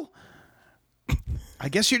 Well, I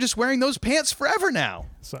guess you're just wearing those pants forever now.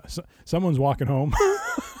 Someone's walking home.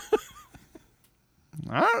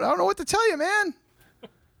 I don't know what to tell you, man.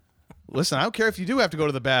 Listen, I don't care if you do have to go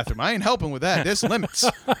to the bathroom. I ain't helping with that. There's limits.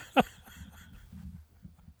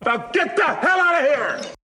 Now get the hell out of here!